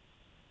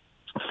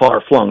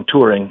 far-flung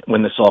touring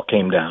when this all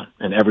came down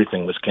and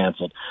everything was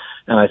canceled.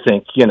 And I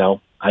think,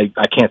 I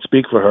can't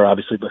speak for her,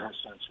 obviously, but her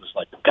sense was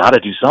like, got to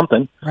do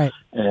something. Right.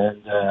 And,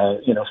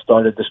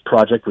 started this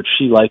project, which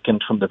she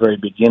likened from the very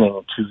beginning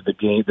to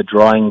the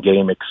drawing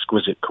game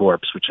Exquisite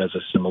Corpse, which has a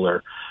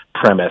similar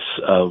premise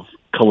of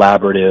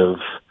collaborative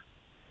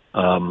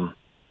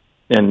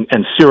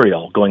and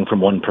serial, going from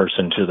one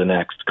person to the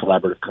next,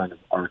 collaborative kind of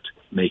art.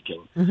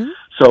 making. Mm-hmm.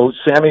 So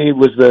Sammy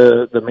was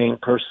the main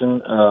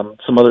person.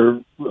 Some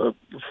other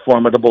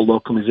formidable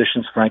local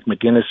musicians, Frank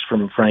McGinnis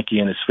from Frankie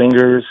and His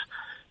Fingers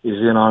is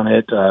in on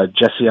it.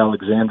 Jesse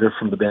Alexander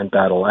from the band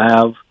Battle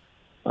Ave.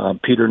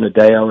 Peter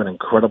Nadeo, an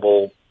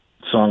incredible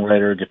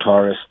songwriter,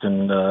 guitarist,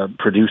 and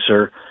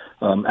producer.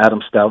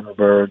 Adam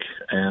Stoutenberg,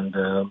 and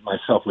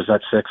myself. Was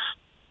that 6?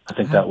 I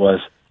think that was.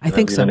 I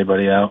think so.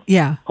 Anybody out?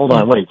 Yeah. Hold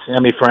on, wait.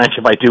 Sammy, Frank.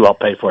 If I do, I'll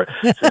pay for it.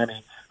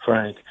 Sammy,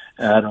 Frank,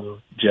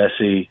 Adam,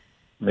 Jesse,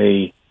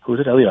 me. Who's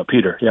it? Elliot,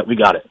 Peter. Yeah, we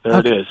got it. There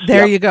it is.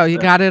 There you go. You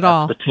got it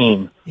all. The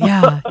team.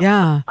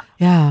 Yeah.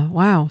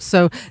 Wow.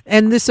 So,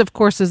 and this, of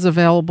course, is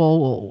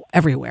available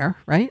everywhere,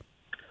 right?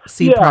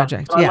 Seed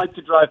Project. I like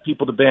to drive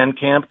people to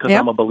Bandcamp because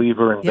I'm a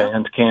believer in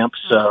Bandcamp.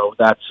 So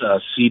that's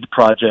Seed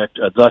Project.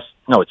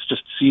 It's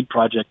just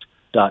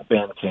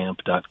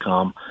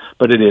seedproject.bandcamp.com.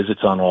 But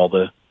it's on all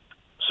the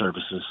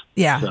services.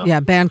 Yeah.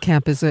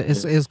 Bandcamp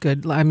is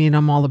good. I mean,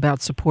 I'm all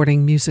about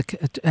supporting music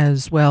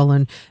as well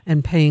and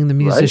paying the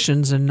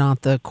musicians and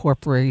not the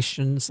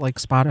corporations like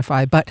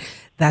Spotify. But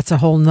that's a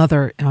whole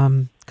nother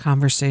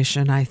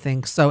conversation, I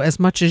think. So as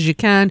much as you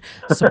can,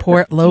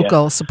 support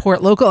local,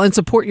 and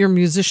support your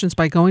musicians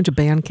by going to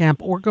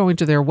Bandcamp or going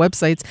to their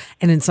websites.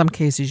 And in some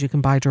cases, you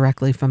can buy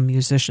directly from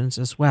musicians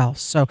as well.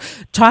 So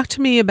talk to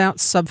me about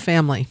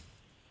Subfamily.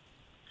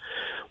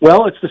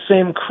 Well, it's the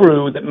same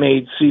crew that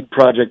made Seed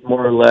Project,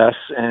 more or less,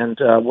 and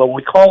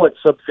we call it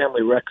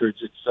Subfamily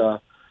Records. It's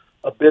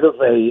a bit of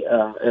a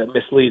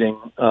misleading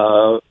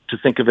to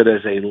think of it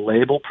as a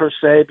label per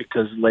se,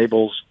 because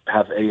labels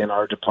have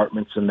A&R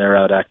departments and they're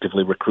out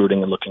actively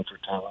recruiting and looking for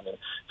talent and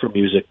for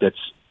music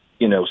that's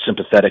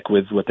sympathetic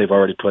with what they've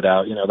already put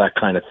out, that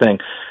kind of thing.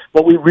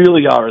 What we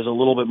really are is a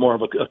little bit more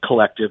of a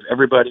collective.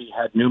 Everybody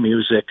had new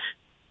music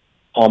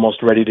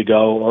almost ready to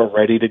go or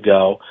ready to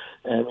go.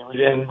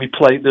 And we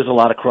play, there's a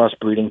lot of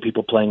crossbreeding,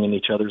 people playing in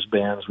each other's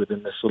bands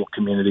within this little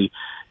community.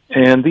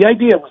 And the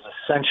idea was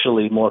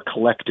essentially more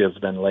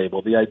collective than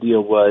label. The idea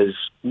was,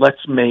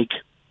 let's make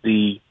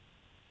the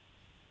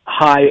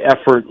high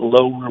effort,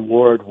 low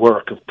reward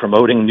work of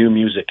promoting new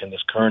music in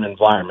this current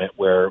environment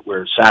where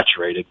we're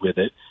saturated with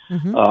it.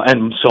 Mm-hmm.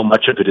 And so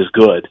much of it is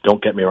good.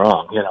 Don't get me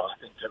wrong. I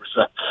think there's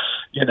a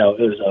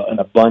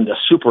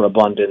super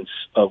abundance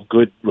of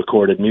good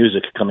recorded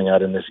music coming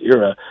out in this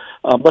era.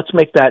 Let's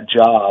make that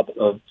job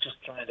of just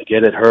trying to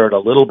get it heard a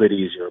little bit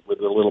easier with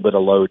a little bit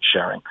of load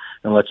sharing.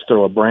 And let's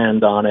throw a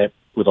brand on it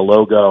with a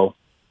logo,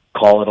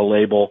 call it a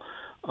label,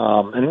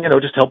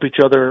 and just help each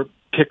other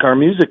kick our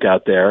music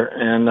out there.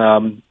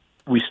 And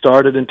we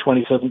started in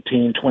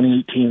 2017.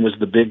 2018 was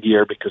the big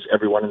year because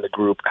everyone in the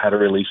group had a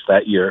release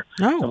that year.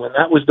 Oh. And when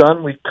that was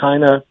done, we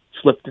kind of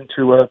slipped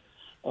into a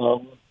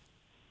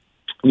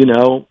I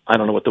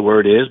don't know what the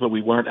word is, but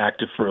we weren't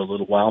active for a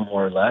little while,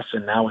 more or less,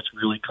 and now it's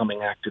really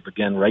coming active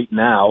again right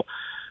now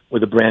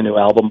with a brand new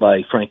album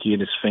by Frankie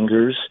and His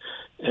Fingers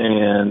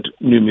and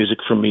new music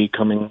from me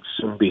coming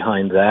soon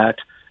behind that.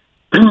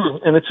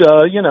 And it's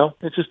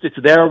it's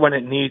there when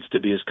it needs to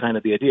be is kind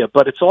of the idea,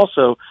 but it's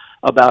also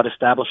about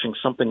establishing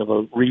something of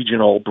a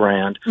regional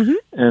brand. Mm-hmm.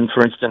 And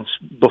for instance,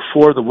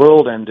 before the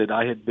world ended,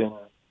 I had been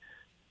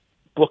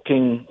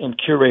booking and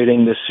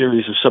curating this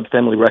series of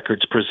Subfamily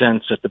Records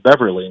Presents at the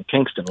Beverly in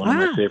Kingston, one of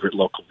my favorite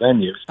local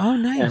venues. Oh,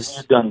 nice. And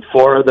we've done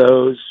 4 of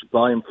those,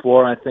 volume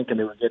 4, I think, and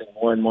they were getting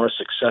more and more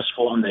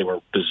successful, and they were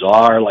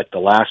bizarre. Like the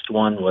last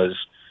one was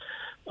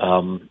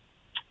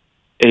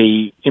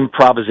a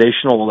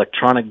improvisational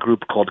electronic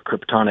group called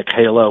Kryptonic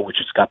Halo, which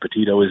Scott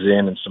Petito is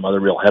in, and some other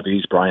real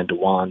heavies, Brian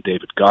DeWan,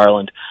 David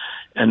Garland.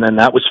 And then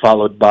that was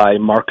followed by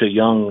Marka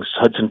Young's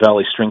Hudson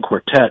Valley String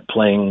Quartet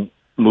playing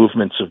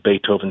movements of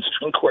Beethoven's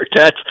string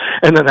quartets,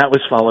 and then that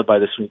was followed by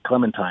the Sweet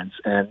Clementines.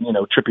 And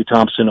Trippy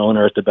Thompson,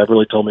 owner at the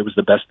Beverly, told me it was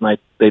the best night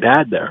they'd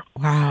had there.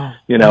 Wow.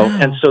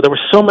 And so there were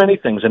so many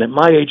things, and at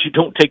my age, you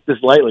don't take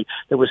this lightly.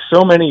 There were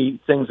so many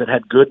things that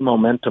had good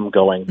momentum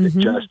going that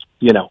just,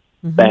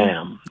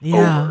 bam,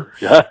 over.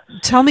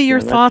 Tell me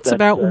your thoughts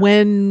about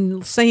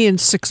when, say in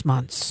 6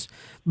 months,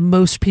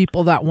 most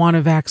people that want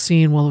a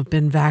vaccine will have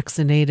been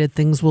vaccinated.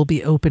 Things will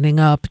be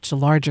opening up to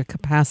larger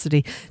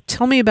capacity.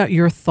 Tell me about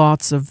your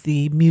thoughts of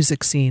the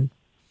music scene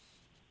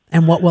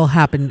and what will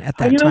happen at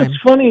that time.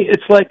 It's funny.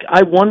 It's like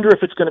I wonder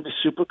if it's going to be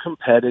super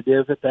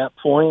competitive at that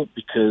point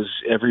because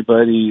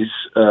everybody's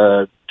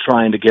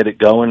trying to get it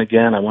going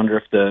again. I wonder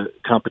if the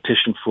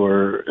competition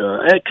for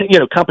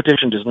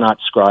competition does not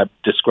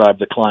describe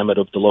the climate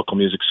of the local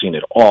music scene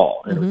at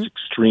all, and it's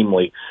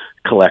extremely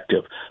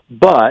collective.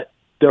 But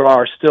there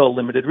are still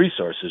limited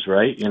resources,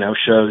 right?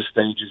 Shows,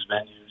 stages,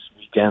 venues,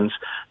 weekends.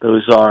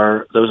 Those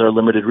are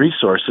limited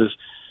resources.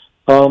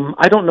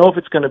 I don't know if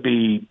it's going to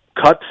be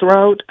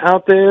cutthroat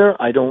out there.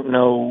 I don't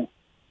know.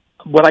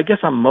 What I guess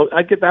I'm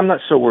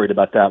not so worried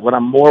about that. What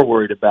I'm more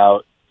worried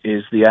about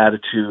is the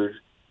attitude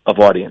of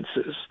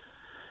audiences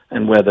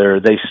and whether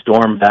they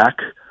storm back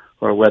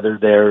or whether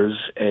there's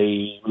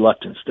a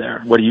reluctance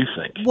there. What do you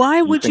think?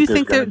 Why would you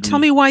think there? Tell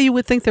me why you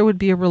would think there would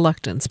be a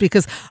reluctance.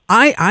 Because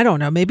I don't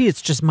know. Maybe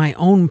it's just my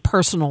own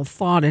personal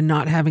thought and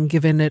not having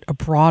given it a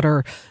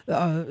broader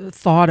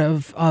thought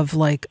of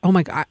like, oh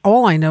my God,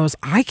 all I know is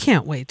I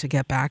can't wait to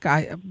get back.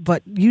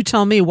 But you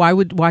tell me, why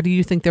do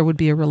you think there would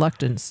be a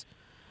reluctance?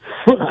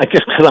 I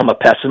guess because I'm a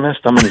pessimist.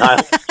 I'm a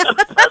nihilist.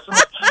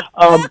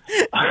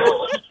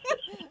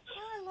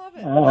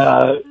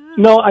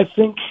 No, I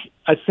think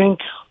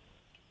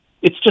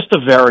it's just a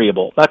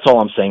variable. That's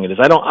all I'm saying. It is.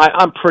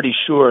 I'm pretty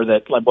sure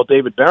that, like what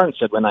David Barron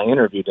said when I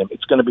interviewed him,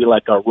 it's going to be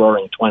like our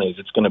Roaring '20s.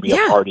 It's going to be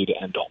a party to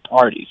end all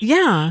parties.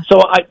 Yeah.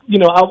 So I'm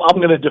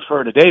going to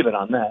defer to David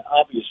on that,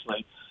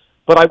 obviously.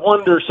 But I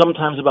wonder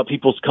sometimes about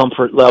people's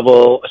comfort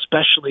level,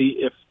 especially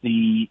if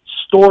the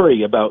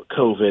story about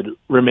COVID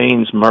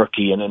remains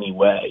murky in any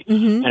way.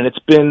 Mm-hmm. And it's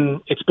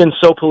been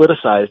so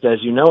politicized,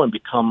 as you know, and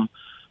become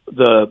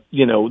the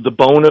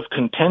bone of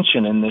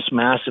contention in this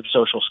massive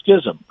social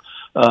schism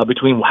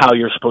between how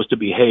you're supposed to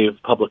behave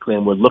publicly,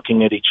 and we're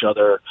looking at each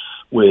other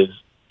with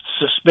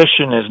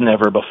suspicion as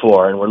never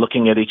before, and we're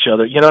looking at each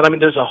other. You know what I mean?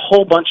 There's a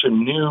whole bunch of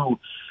new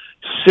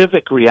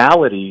civic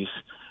realities.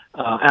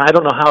 And I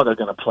don't know how they're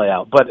going to play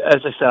out. But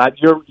as I said,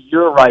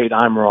 you're right,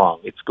 I'm wrong.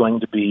 It's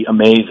going to be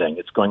amazing.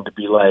 It's going to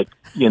be like,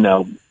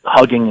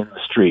 hugging in the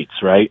streets,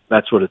 right?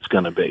 That's what it's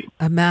going to be.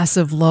 A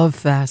massive love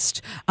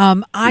fest.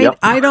 I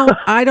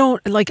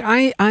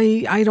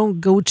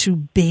don't go to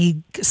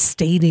big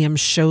stadium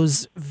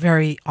shows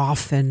very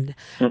often.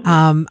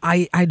 Mm-hmm.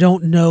 I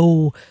don't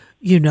know,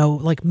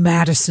 like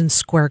Madison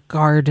Square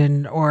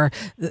Garden or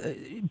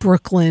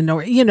Brooklyn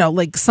or,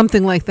 like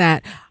something like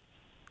that.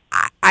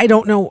 I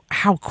don't know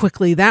how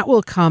quickly that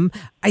will come.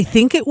 I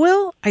think it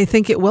will. I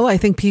think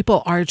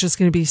people are just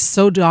going to be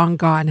so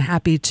doggone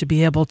happy to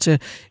be able to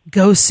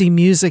go see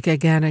music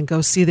again and go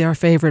see their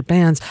favorite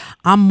bands.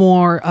 I'm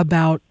more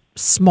about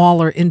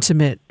smaller,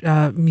 intimate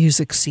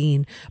music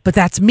scene, but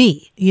that's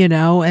me,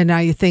 and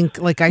I think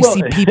I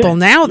see people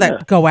now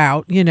that go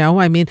out,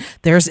 I mean,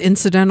 there's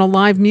incidental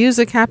live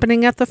music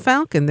happening at the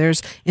Falcon.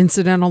 There's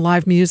incidental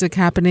live music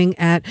happening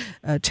at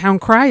Town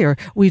Crier.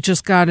 We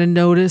just got a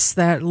notice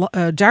that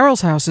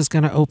Daryl's House is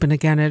going to open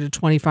again at a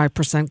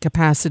 25%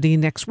 capacity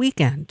next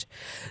weekend.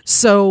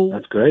 So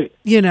that's great.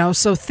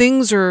 So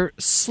things are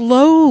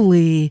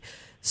slowly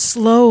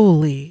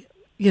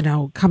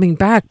coming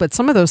back, but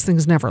some of those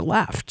things never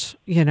left,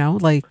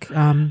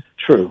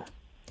 True.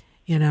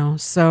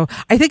 So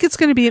I think it's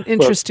going to be an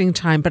interesting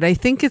time, but I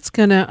think it's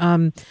going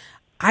to,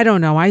 I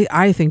don't know.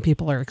 I think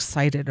people are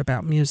excited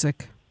about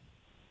music.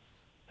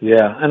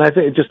 Yeah. And I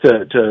think just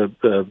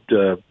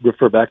to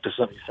refer back to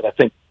something you said, I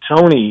think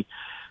Tony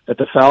at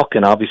the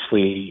Falcon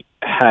obviously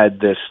had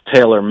this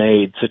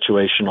tailor-made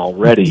situation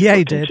already. Yeah,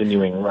 he did.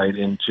 Continuing right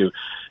into.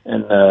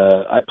 And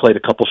I played a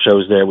couple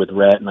shows there with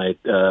Rhett, and I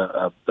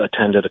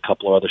attended a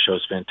couple of other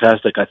shows.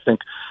 Fantastic. I think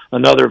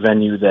another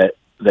venue that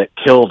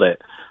killed it,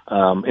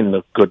 in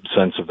the good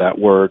sense of that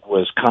word,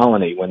 was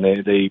Colony, when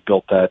they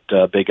built that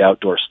big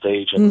outdoor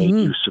stage and made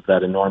use of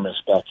that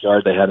enormous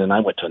backyard they had. And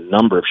I went to a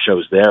number of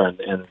shows there, and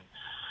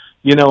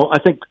I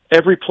think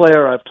every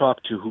player I've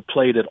talked to who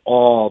played it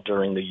all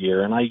during the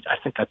year, and I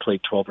think I played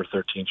 12 or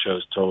 13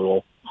 shows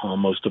total,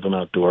 most of them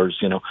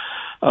outdoors,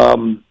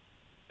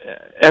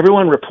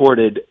 everyone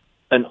reported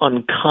an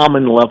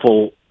uncommon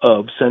level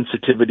of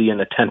sensitivity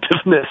and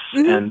attentiveness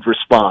and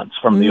response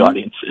from the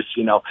audiences.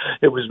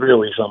 It was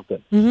really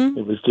something.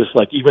 It was just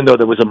like, even though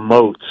there was a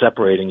moat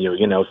separating you,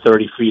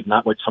 30 feet,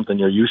 not like something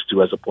you're used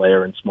to as a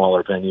player in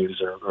smaller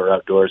venues or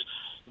outdoors.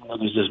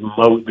 There's this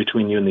moat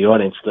between you and the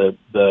audience.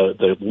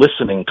 The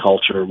listening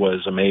culture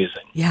was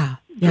amazing. Yeah.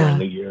 During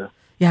the year.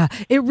 Yeah,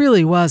 it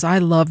really was. I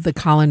loved the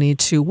Colony,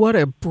 too. What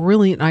a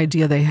brilliant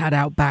idea they had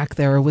out back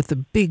there with the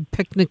big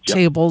picnic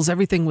tables.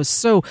 Everything was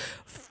so,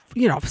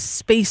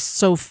 spaced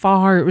so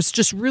far. It was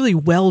just really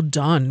well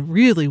done,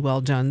 really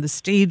well done. The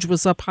stage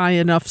was up high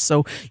enough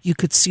so you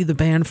could see the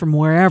band from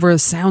wherever. The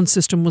sound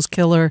system was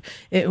killer.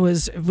 It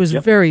was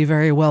very,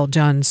 very well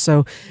done.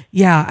 So,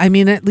 yeah, I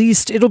mean, at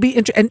least it'll be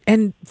interesting.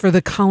 And for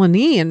the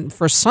Colony and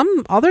for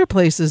some other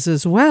places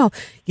as well,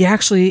 you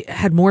actually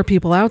had more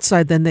people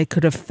outside than they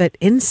could have fit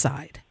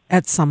inside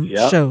at some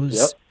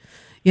shows.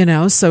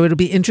 So it'll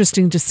be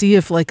interesting to see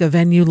if like a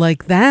venue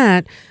like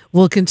that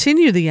will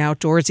continue the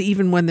outdoors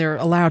even when they're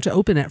allowed to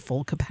open at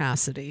full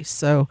capacity.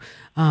 So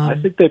I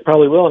think they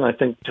probably will, and I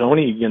think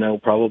Tony,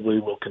 probably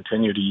will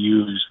continue to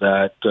use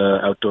that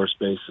outdoor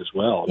space as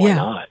well. Why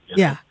not?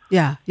 Yeah.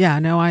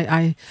 No,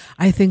 I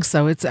think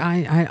so.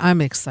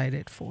 I'm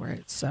excited for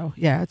it. So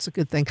yeah, it's a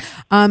good thing.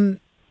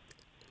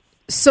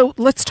 So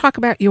let's talk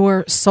about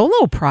your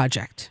solo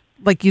project.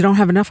 Like, you don't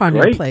have enough on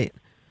your plate.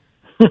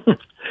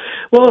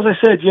 Well, as I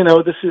said,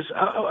 this is,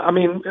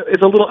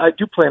 it's a little, I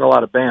do play in a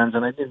lot of bands,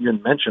 and I didn't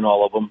even mention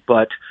all of them,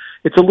 but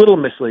it's a little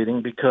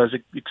misleading because,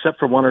 except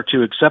for one or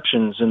two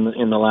exceptions in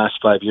the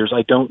last 5 years,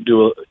 I don't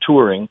do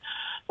touring,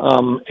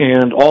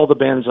 and all the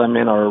bands I'm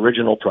in are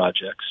original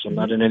projects. I'm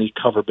not in any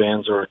cover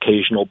bands or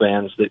occasional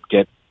bands that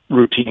get,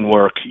 routine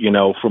work,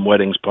 from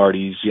weddings,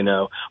 parties,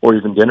 or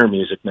even dinner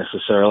music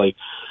necessarily.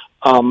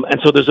 And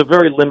so there's a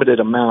very limited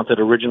amount that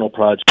original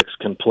projects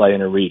can play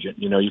in a region.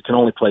 You can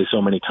only play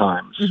so many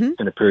times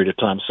in a period of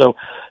time. So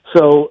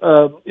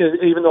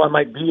even though I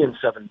might be in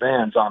 7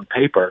 bands on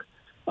paper,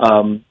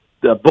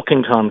 the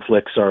booking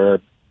conflicts are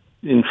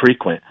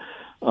infrequent.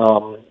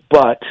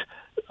 But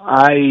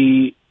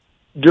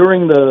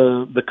during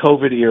the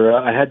COVID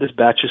era, I had this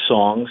batch of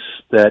songs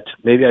that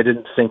maybe I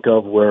didn't think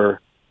of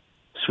were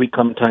Sweet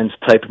Clementine's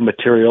type of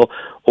material,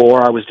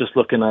 or I was just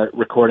looking at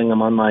recording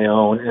them on my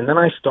own. And then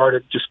I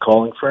started just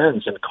calling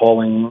friends and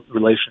calling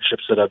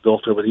relationships that I've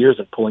built over the years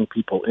and pulling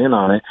people in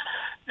on it.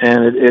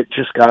 And it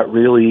just got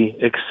really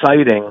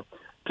exciting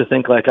to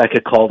think like I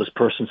could call this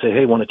person and say,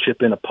 hey, want to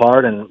chip in a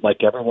part? And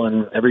like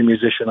every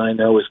musician I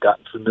know has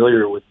gotten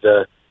familiar with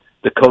the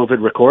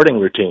COVID recording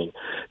routine.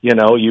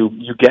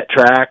 You get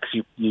tracks,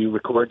 you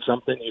record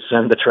something, you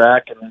send the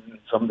track, and then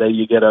someday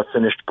you get a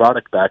finished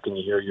product back and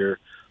you hear your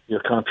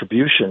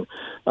contribution.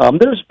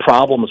 There's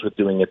problems with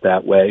doing it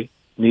that way,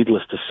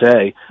 needless to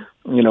say.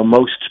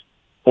 Most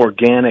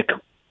organic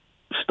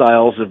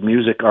styles of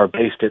music are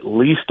based at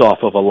least off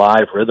of a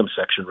live rhythm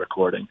section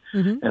recording,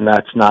 and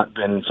that's not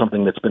been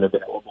something that's been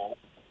available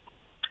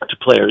to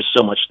players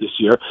so much this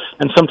year.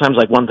 And sometimes,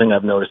 like one thing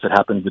I've noticed that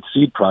happened with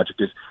Seed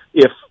Project is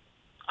if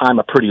I'm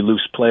a pretty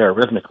loose player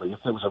rhythmically, if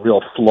there was a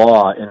real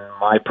flaw in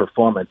my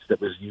performance that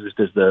was used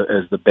as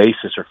the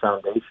basis or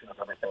foundation of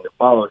everything that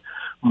followed,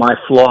 my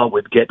flaw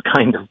would get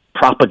kind of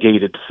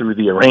propagated through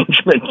the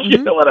arrangement. You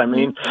know what I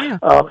mean? Yeah.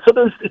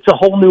 So it's a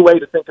whole new way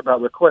to think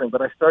about recording.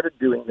 But I started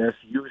doing this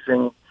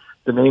using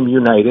the name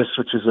Unitas,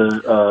 which is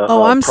a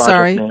I'm project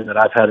sorry. name that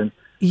I've had.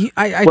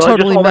 I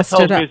totally messed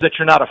it up. Is that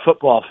you're not a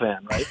football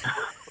fan, right?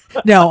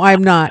 No,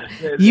 I'm not.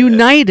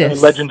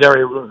 Unitas.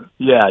 Legendary,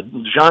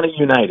 Johnny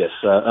Unitas,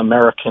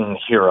 American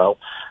hero,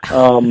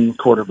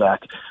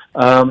 quarterback.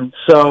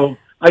 So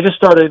I just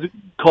started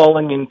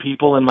calling in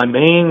people, and my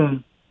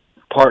main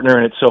partner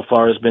in it so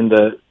far has been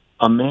the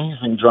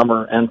amazing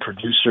drummer and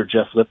producer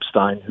Jeff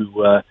Lipstein,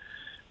 who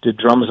did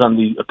drums on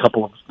a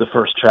couple of the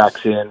first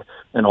tracks in,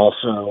 and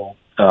also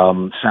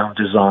sound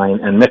design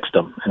and mixed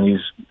them. And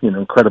he's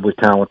incredibly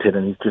talented,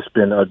 and he's just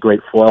been a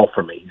great foil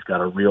for me. He's got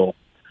a real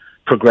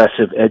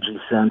progressive, edgy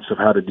sense of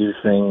how to do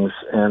things,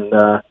 and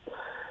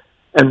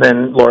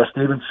then Laura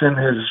Stevenson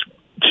has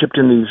chipped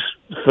in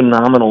these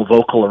phenomenal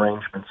vocal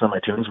arrangements on my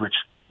tunes, which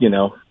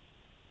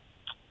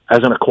as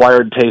an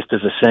acquired taste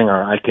as a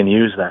singer, I can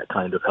use that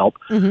kind of help.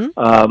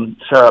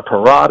 Sarah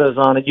Parada's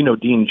on it.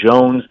 Dean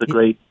Jones, the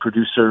great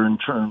producer and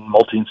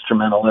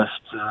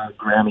multi-instrumentalist,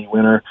 Grammy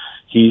winner.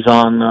 He's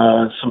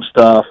on some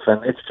stuff,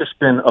 and it's just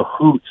been a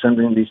hoot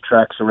sending these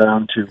tracks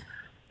around to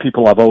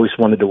people I've always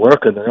wanted to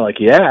work with, and they're like,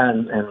 yeah,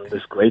 and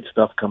this great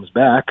stuff comes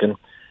back, and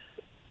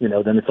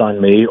then it's on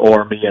me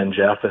or me and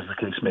Jeff, as the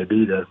case may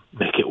be, to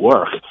make it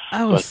work.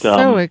 Oh, but,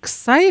 so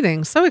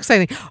exciting.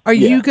 Are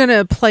you going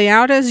to play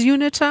out as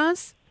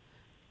Unitas?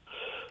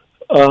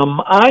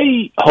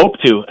 I hope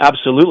to,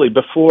 absolutely.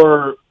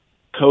 Before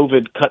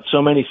COVID cut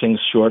so many things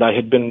short, I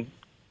had been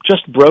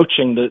just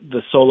broaching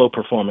the solo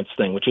performance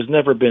thing, which has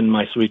never been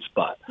my sweet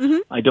spot.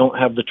 I don't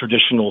have the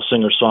traditional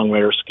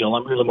singer-songwriter skill.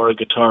 I'm really more a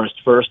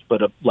guitarist first,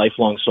 but a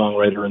lifelong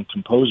songwriter and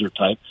composer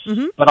type.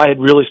 But I had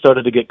really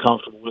started to get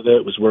comfortable with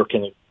it. Was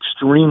working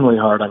extremely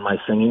hard on my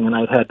singing, and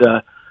I'd had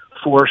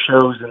 4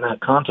 shows in that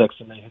context,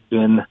 and they had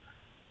been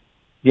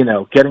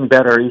getting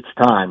better each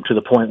time, to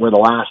the point where the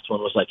last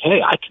one was like,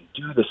 hey, I can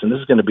do this, and this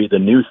is going to be the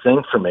new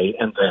thing for me.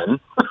 And then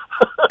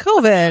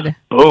COVID.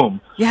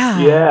 Boom.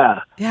 Yeah.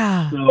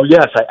 So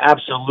yes, I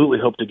absolutely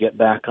hope to get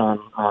back on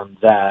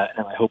that,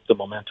 and I hope the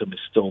momentum is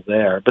still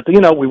there. But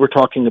we were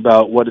talking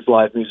about what is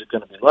live music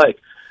going to be like.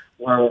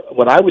 Well,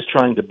 what I was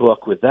trying to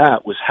book with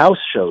that was house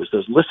shows,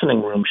 those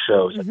listening room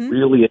shows,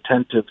 really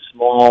attentive,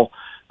 small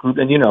group.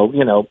 And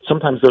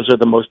sometimes those are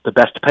the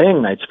best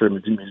paying nights for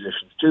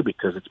musicians too,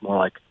 because it's more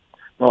like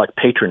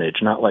patronage,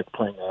 not like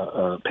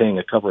paying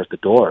a cover at the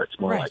door. It's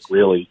more like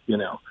really,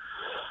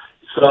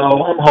 So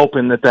I'm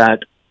hoping that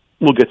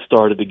will get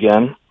started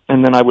again,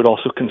 and then I would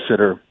also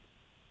consider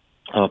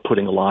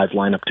putting a live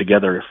lineup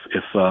together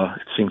if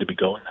it seemed to be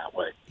going that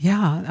way.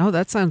 Yeah. Oh,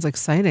 that sounds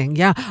exciting.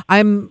 Yeah,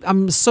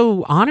 I'm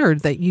so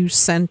honored that you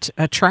sent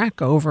a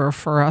track over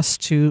for us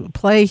to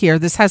play here.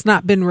 This has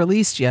not been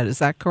released yet. Is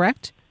that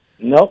correct?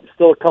 Nope,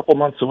 still a couple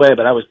months away,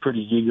 but I was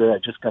pretty eager. I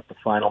just got the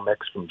final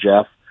mix from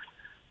Jeff.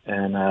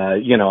 And, I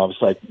was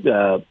like,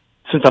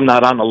 since I'm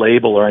not on the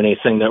label or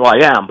anything, I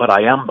am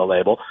the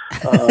label.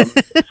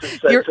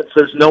 Since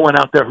there's no one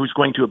out there who's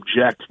going to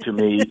object to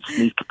me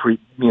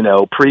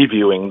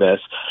previewing this,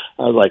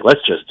 I was like,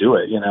 let's just do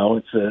it.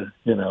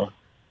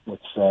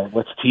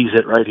 let's tease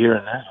it right here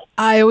and now.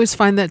 I always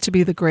find that to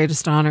be the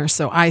greatest honor,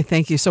 so I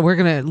thank you. So we're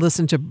going to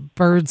listen to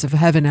Birds of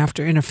Heaven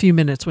in a few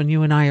minutes when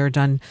you and I are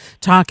done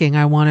talking.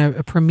 I want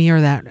to premiere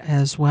that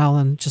as well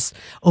and just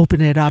open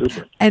it up.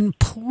 Super. And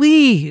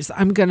please,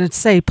 I'm going to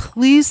say,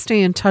 please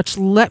stay in touch.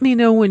 Let me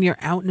know when you're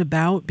out and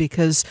about,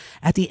 because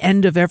at the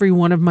end of every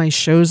one of my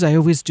shows, I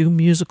always do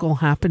musical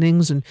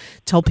happenings and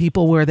tell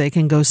people where they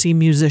can go see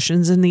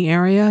musicians in the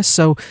area.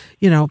 So,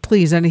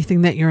 please,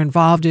 anything that you're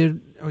involved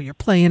in, or you're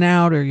playing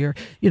out, or you're,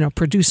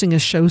 producing a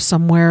show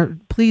somewhere,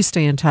 please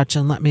stay in touch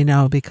and let me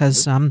know,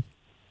 because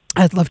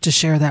I'd love to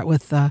share that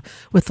with the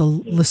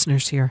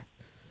listeners here.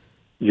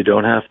 You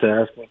don't have to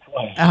ask me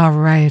twice. All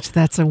right.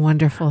 That's a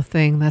wonderful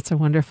thing.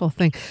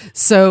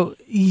 So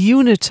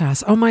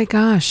Unitas, oh my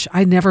gosh,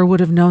 I never would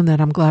have known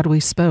that. I'm glad we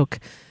spoke.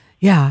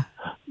 Yeah.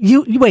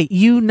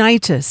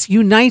 Unitas.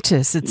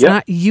 It's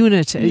not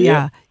Unitas.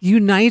 Yeah.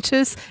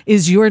 Unitas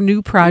is your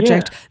new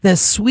project. Yeah. The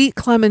Sweet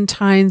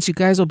Clementines, you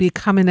guys will be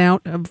coming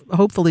out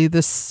hopefully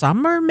this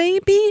summer,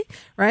 maybe,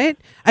 right?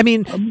 I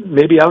mean,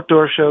 maybe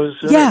outdoor shows.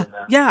 Yeah.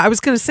 I was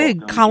going to say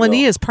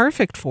Colony is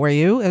perfect for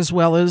you, as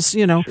well as,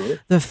 Sure.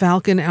 the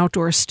Falcon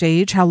Outdoor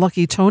Stage. How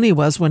lucky Tony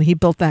was when he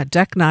built that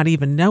deck, not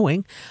even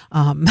knowing.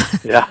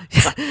 Yeah.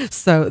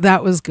 So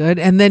that was good.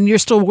 And then you're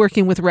still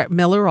working with Rhett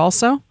Miller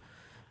also?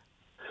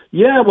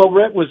 Yeah, well,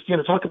 Rhett was,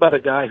 talk about a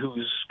guy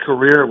whose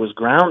career was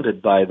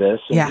grounded by this.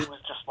 And Yeah. he was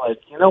just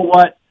like, you know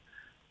what?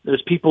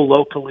 There's people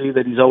locally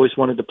that he's always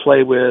wanted to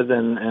play with,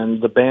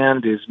 and the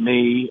band is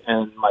me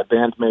and my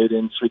bandmate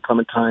in Sweet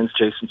Clementines,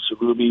 Jason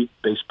Cerubi,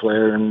 bass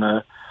player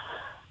and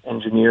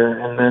engineer,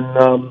 and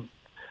then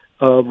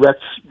Rhett's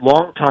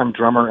longtime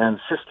drummer and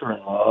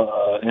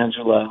sister-in-law,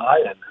 Angela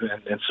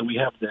Ian. And so we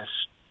have this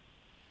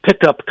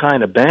pickup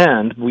kind of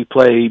band. We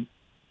play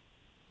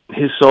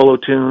his solo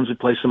tunes, we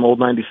play some old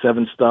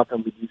 97 stuff,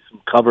 and we do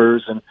some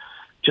covers, and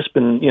just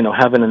been,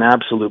 having an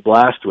absolute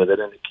blast with it,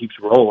 and it keeps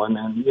rolling.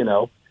 And,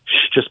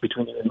 just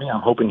between you and me,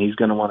 I'm hoping he's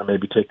going to want to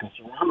maybe take us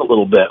around a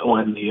little bit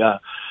when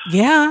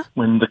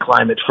the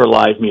climate for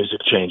live music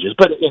changes.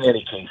 But in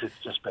any case, it's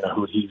just been a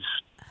hoot. He's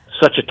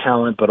such a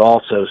talent, but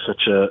also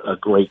such a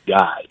great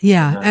guy.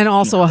 Yeah, and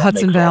also a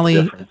Hudson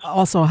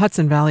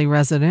Valley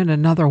resident,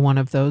 another one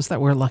of those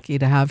that we're lucky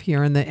to have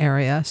here in the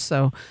area.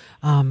 So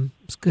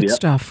it's good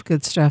stuff.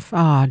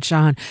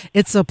 John,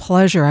 it's a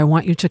pleasure. I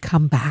want you to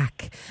come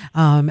back.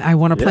 I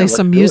want to play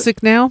some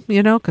music now,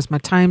 because my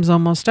time's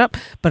almost up,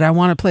 but I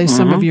want to play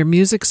some of your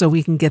music so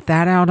we can get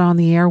that out on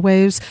the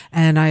airwaves.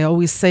 And I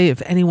always say,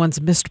 if anyone's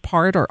missed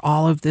part or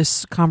all of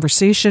this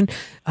conversation,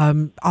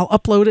 I'll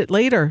upload it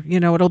later.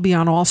 It'll be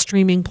on all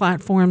streaming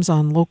platforms,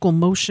 on Local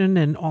Motion,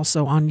 and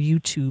also on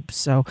YouTube.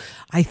 So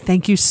I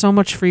thank you so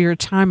much for your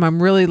time.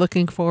 I'm really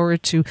looking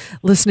forward to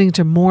listening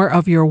to more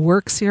of your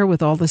works here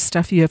with all the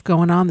stuff you have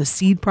going on, the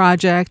Seed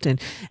Project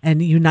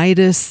and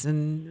Unitas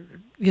and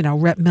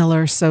Rhett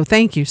Miller. So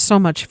thank you so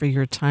much for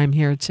your time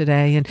here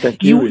today. And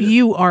thank you.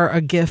 You are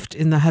a gift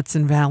in the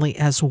Hudson Valley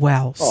as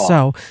well. Aww.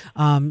 So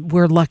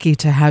we're lucky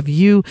to have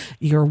you,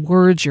 your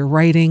words, your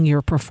writing,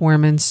 your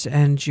performance,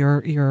 and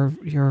your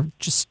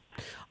just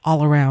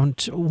all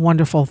around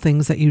wonderful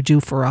things that you do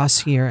for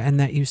us here and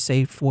that you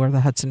say for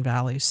the Hudson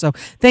Valley. So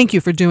thank you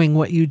for doing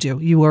what you do.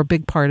 You are a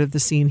big part of the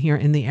scene here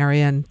in the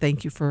area, and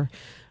thank you for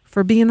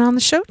being on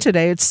the show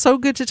today. It's so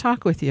good to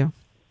talk with you.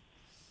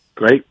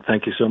 Great.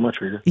 Thank you so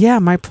much, Rita. Yeah,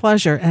 my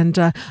pleasure. And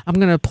I'm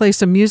going to play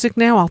some music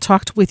now. I'll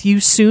talk with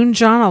you soon,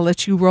 John. I'll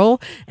let you roll,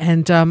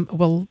 and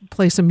we'll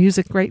play some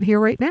music right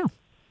here, right now.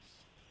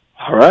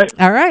 All right.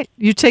 All right.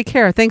 You take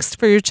care. Thanks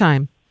for your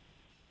time.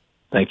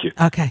 Thank you.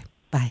 Okay.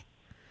 Bye.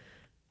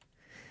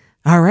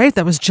 All right.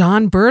 That was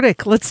John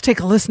Burdick. Let's take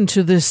a listen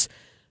to this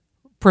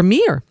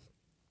premiere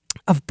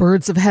of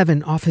Birds of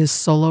Heaven off his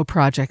solo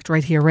project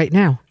right here, right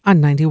now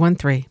on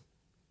 91.3.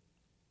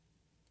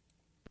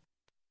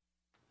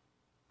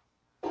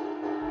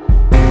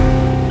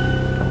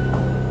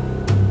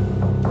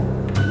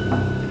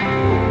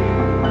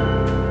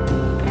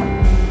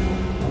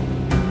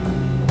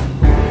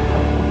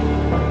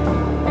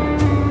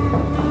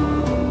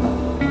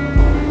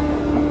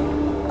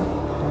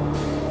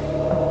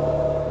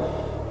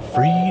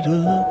 Free to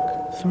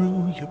look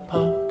through your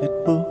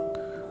pocketbook.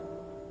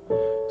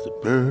 The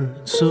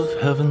birds of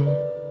heaven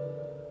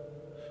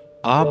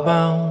are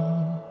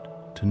bound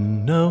to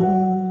know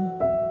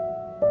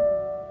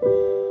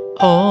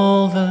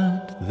all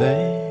that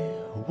they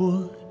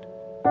would.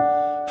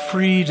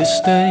 Free to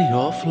stay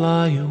or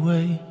fly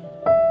away.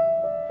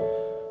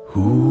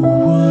 Who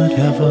would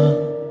ever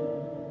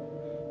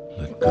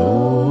let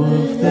go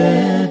of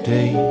their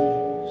days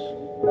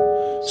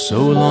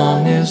so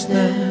long as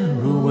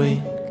they're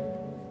awake?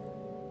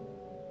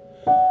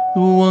 The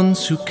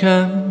ones who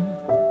can,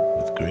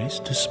 with grace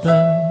to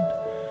spend,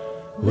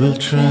 will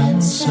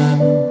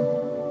transcend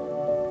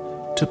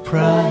to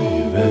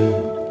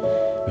private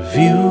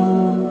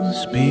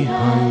views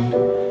behind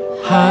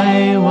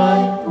high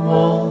white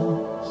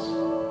walls,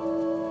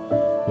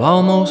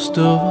 while most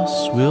of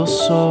us will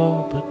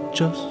soar, but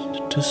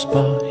just to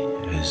spy,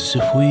 as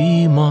if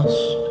we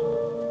must,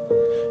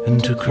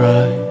 and to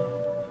cry,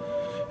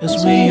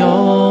 as we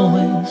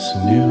always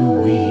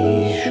knew we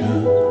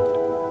should.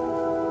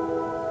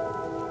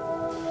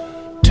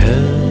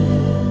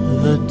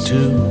 Tethered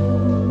to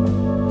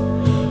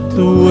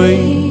the way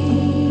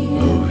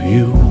of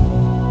you,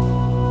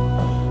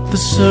 the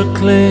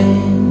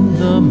circling,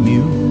 the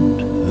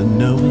mute, the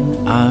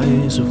knowing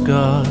eyes of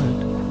God.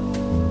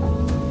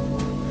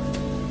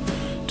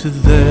 To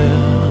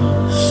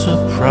their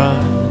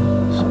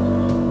surprise,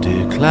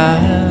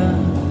 declassified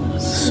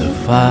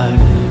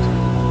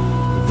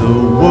the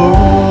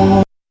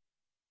world's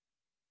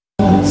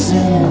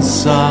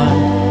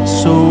inside,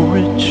 so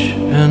rich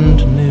and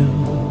new,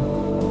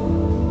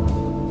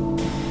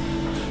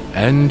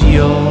 and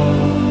your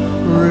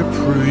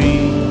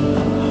reprieve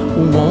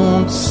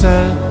won't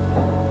set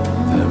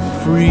them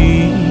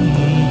free.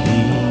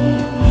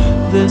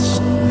 This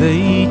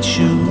they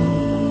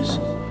choose,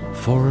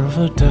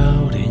 forever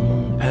doubting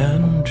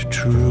and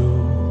true.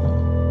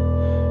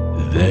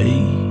 They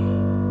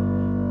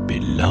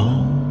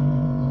belong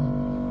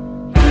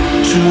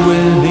to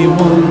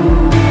anyone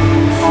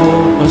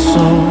for a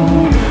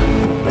song.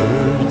 The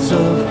birds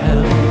of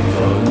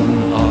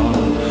heaven are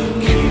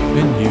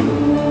keeping you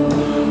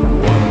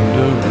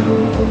wondering who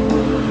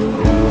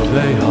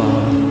they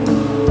are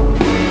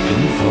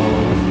in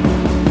fall.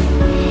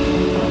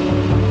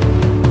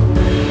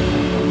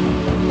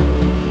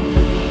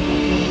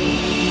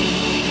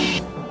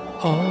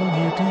 All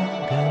you did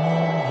and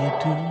all you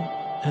do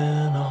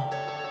and all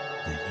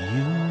that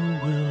you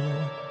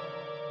will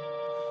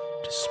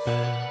to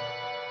spare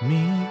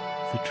me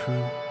the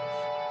truth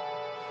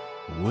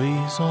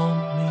weighs on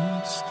me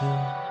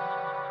still,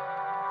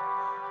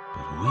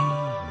 but we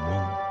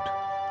won't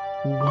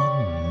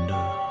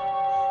wonder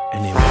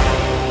anymore.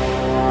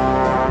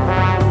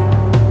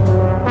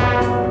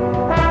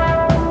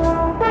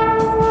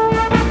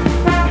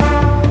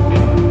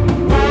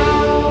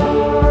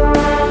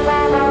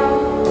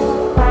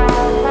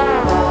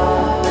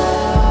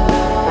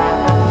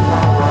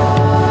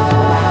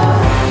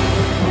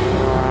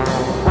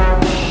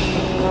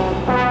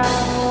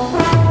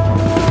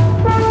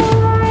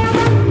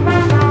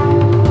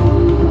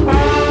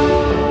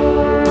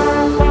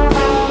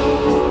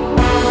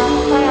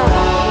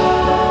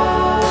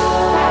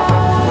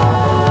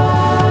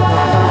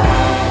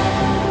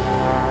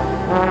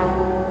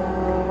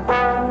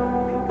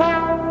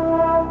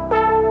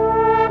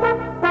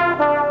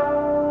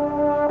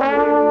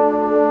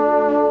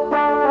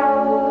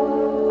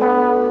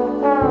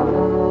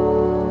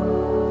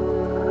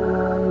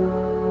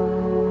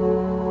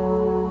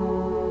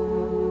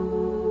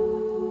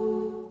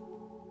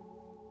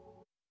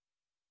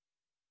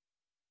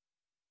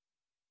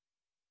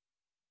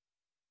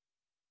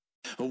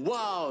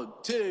 One,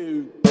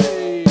 two,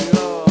 three,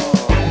 oh.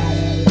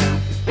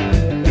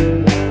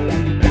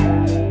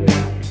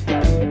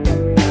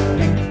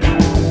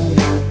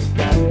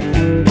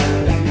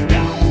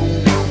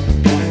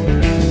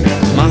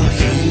 My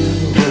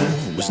hero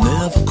was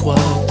never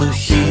quite the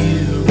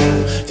hero.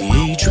 The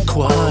age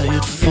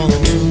required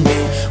falling to me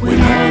when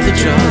all the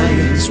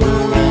giants were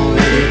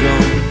already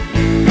gone.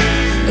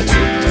 I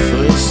took the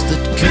first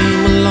that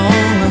came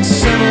along and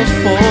settled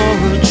for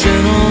a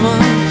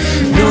gentleman.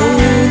 No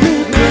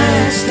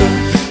the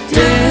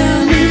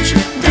damage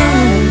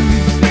done.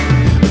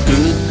 A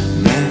good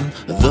man,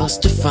 thus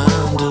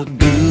defined a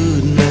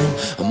good man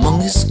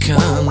among his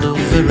kind, a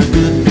very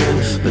good man,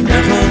 but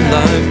never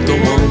like the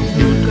one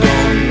who'd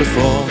gone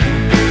before.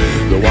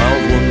 The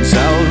wild ones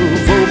out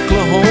of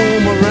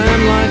Oklahoma ran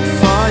like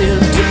fire,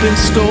 dipping,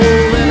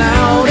 stolen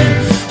out in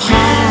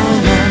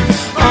Harlem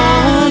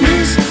on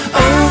his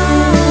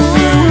own.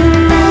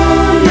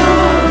 All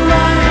your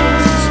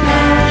riots,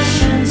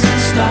 passions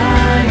and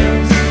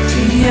styles,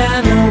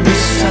 piano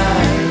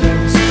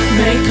recitals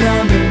may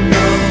come and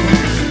go.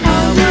 I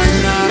was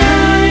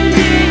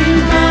 90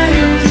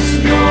 miles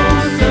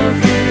north of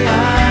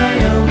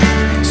Ohio,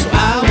 so I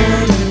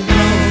wouldn't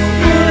know,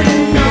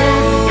 wouldn't know.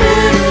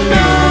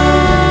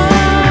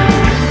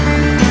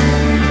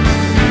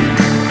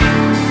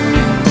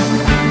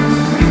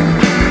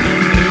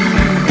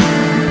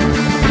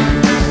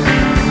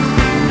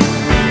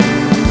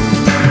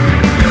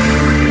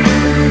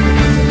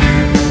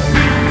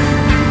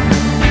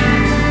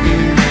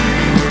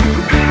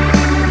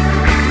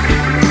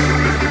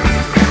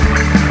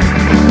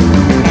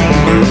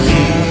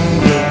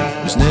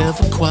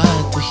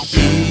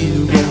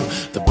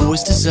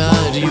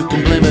 Desire, you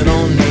can blame it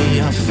on me.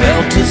 I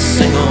failed to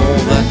sing all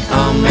that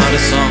I might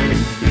have sung.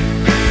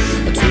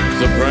 I took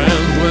the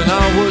brand when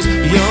I was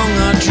young.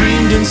 I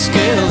dreamed in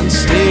scale and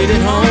stayed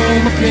at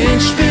home. I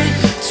pinched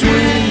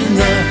between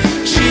the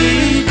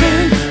cheek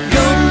and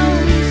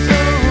gum.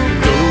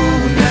 Go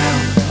now,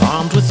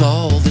 armed with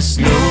all this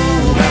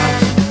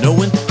know-how,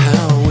 knowing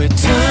how it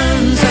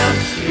turns out.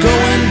 Go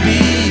and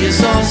be as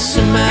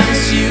awesome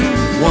as you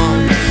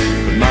want.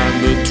 Remind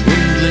the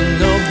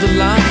dwindling of the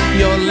line,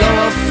 your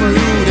lower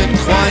fruit at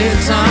quiet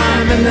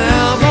time, and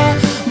never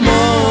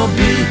more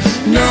be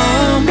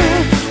number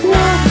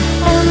one.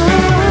 All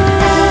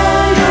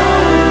your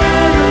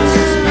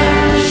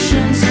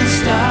passions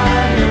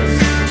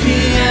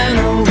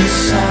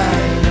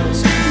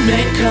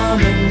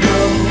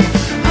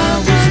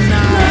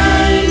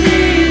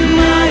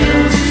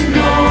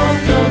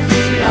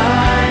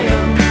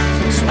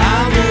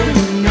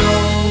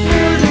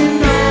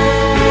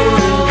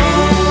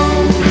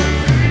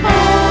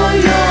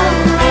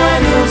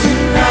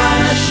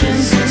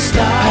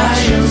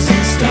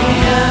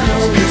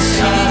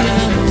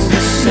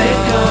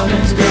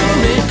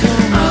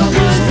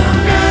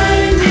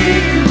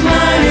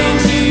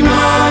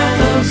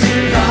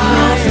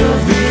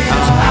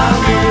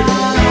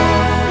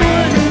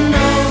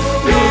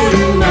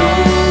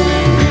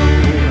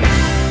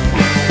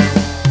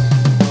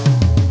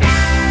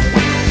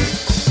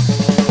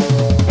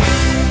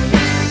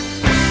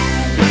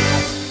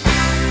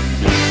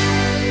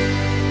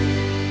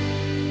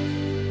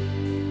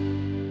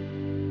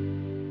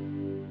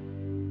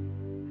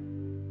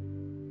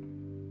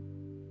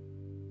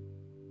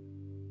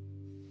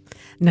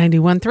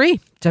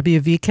 91.3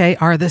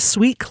 WVKR, the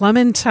Sweet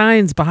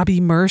Clementines, Bobby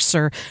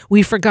Mercer.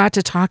 We forgot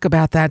to talk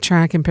about that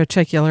track in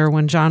particular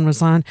when John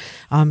was on,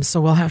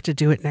 so we'll have to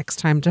do it next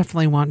time.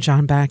 Definitely want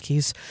John back.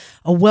 He's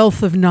a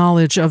wealth of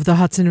knowledge of the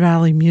Hudson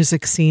Valley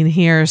music scene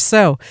here.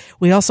 So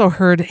we also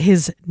heard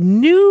his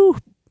new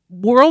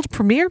world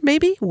premiere,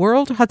 maybe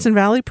world Hudson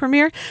Valley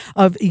premiere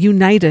of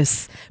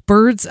Unitas,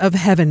 Birds of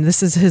Heaven.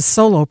 This is his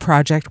solo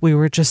project we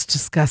were just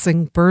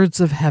discussing, Birds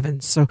of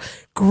Heaven. So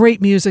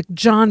great music.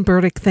 John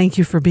Burdick, thank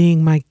you for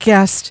being my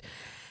guest.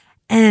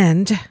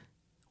 And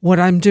what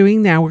I'm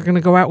doing now, we're going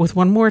to go out with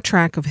one more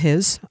track of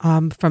his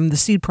from the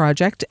Seed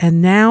Project.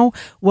 And now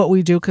what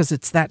we do, because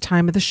it's that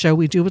time of the show,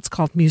 we do what's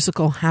called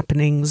musical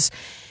happenings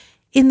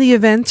in the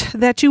event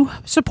that you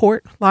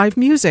support live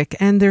music.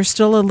 And there's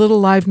still a little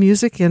live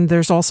music, and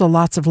there's also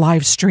lots of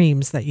live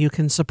streams that you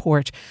can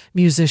support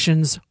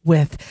musicians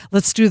with.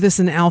 Let's do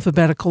this in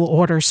alphabetical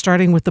order,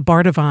 starting with the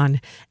Bardavon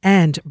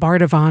and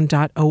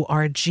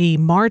bardavon.org.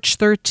 March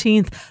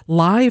 13th,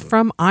 live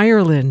from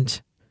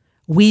Ireland,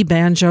 We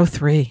Banjo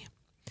 3.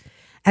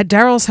 At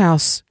Daryl's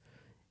House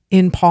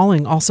in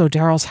Pauling, also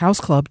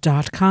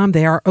darylshouseclub.com,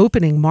 they are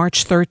opening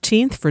March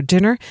 13th for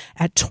dinner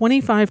at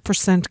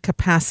 25%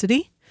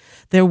 capacity.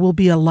 There will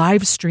be a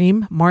live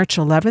stream March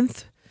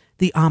 11th,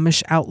 The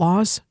Amish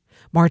Outlaws.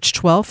 March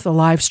 12th, a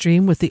live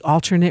stream with The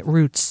Alternate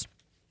Roots.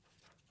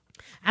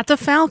 At the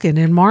Falcon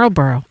in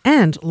Marlborough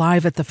and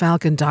live at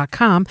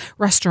thefalcon.com,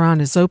 restaurant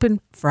is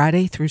open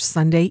Friday through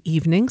Sunday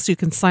evenings. You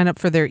can sign up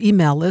for their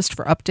email list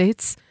for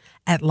updates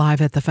at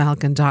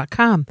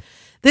liveatthefalcon.com.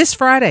 This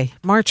Friday,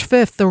 March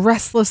 5th, The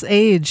Restless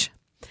Age.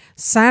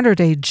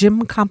 Saturday,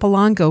 Jim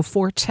Campolongo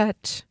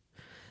Quartet.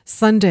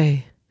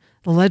 Sunday,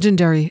 the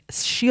legendary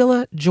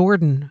Sheila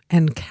Jordan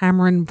and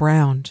Cameron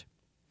Brown.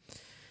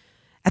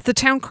 At the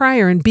Town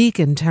Crier in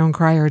Beacon,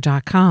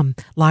 towncrier.com.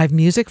 Live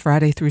music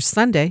Friday through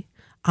Sunday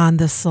on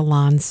the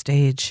Salon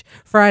Stage.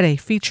 Friday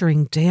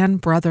featuring Dan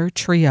Brother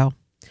Trio.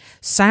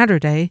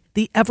 Saturday,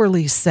 the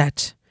Everly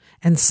Set.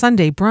 And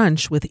Sunday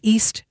brunch with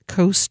East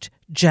Coast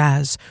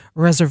Jazz.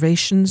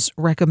 Reservations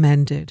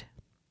recommended.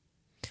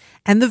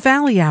 And the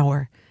Valley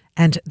Hour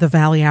and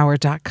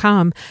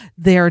thevalleyhour.com.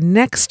 Their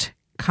next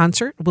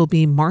concert will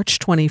be March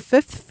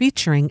 25th,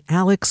 featuring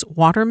Alex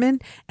Waterman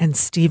and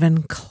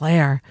Stephen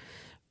Clare.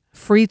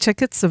 Free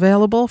tickets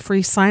available,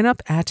 free sign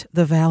up at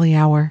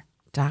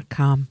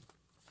thevalleyhour.com.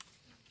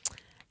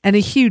 And a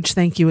huge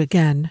thank you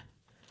again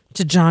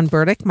to John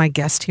Burdick, my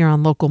guest here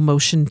on Local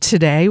Motion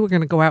today. We're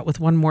going to go out with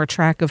one more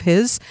track of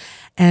his,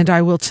 and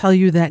I will tell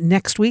you that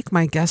next week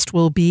my guest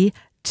will be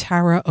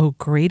Tara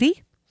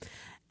O'Grady.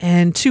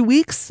 And 2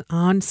 weeks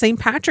on St.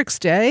 Patrick's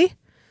Day,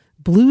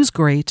 blues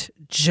great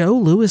Joe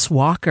Louis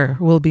Walker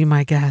will be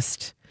my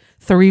guest.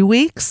 3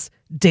 weeks,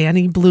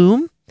 Danny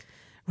Bloom,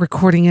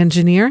 recording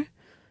engineer,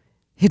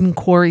 Hidden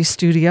Quarry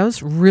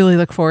Studios. Really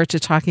look forward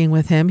to talking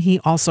with him. He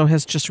also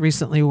has just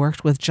recently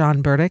worked with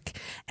John Burdick.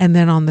 And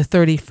then on the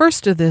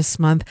 31st of this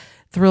month,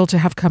 thrilled to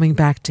have coming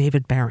back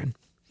David Barron.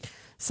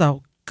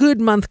 So good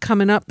month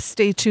coming up.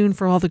 Stay tuned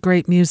for all the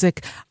great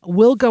music.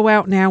 We'll go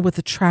out now with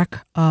a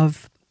track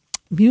of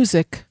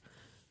music.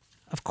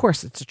 Of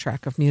course, it's a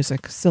track of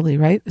music. Silly,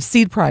 right?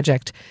 Seed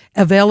Project,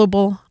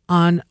 available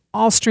on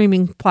all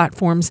streaming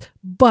platforms,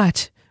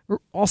 but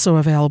also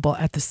available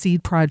at the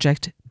Seed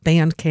Project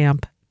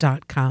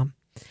Bandcamp.com.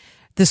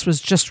 This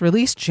was just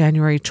released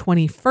January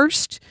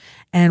 21st,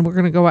 and we're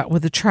going to go out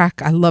with a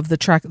track. I love the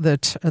track,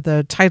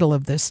 the title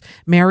of this,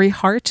 Mary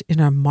Hart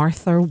in a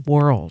Martha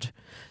World.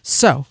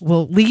 So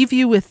we'll leave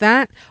you with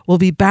that. We'll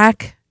be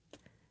back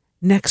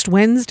next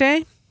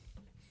Wednesday.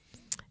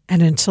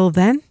 And until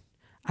then,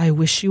 I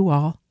wish you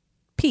all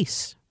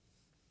peace.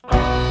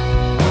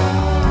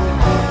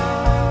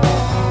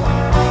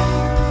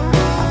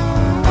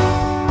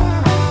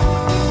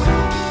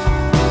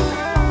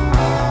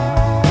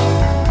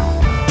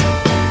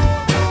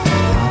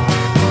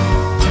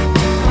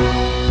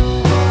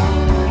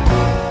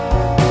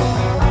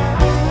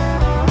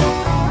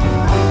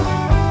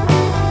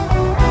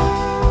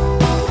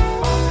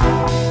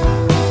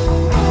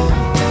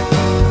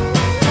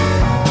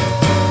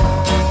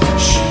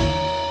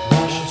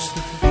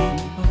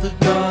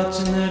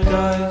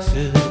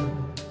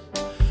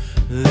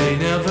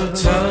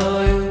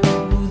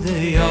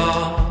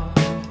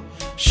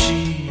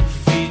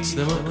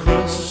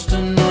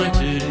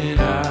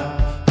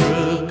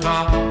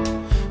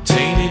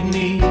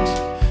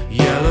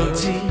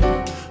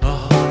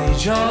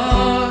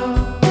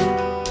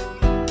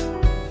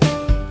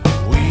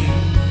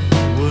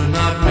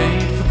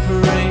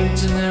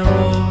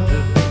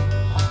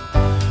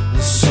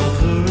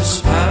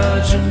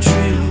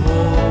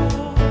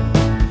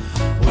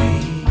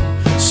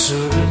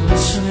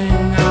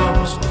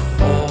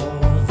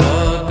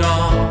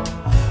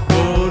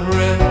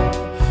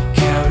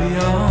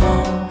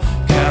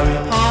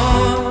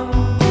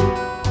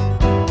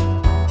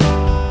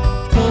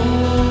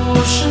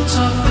 Oceans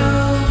are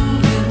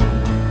filled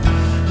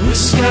with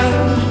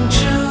sky.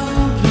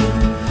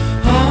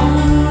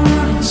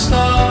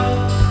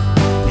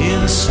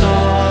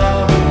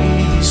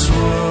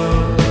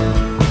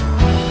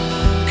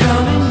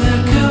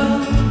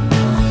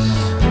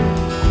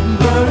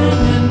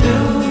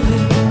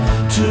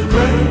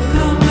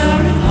 They'll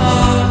marry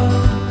hard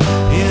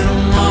in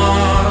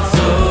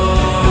Martha.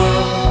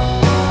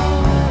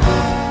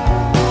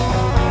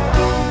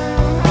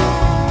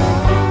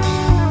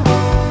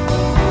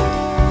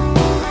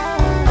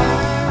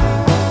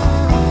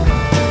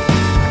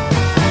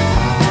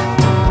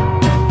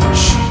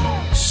 She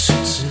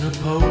sits in a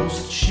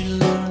pose that she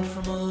learned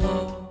from a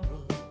lover.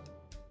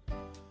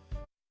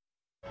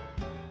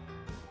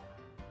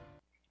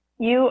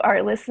 You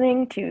are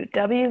listening to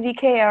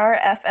WVKR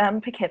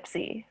FM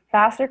Poughkeepsie,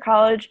 Vassar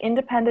College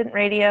independent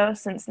radio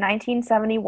since 1971.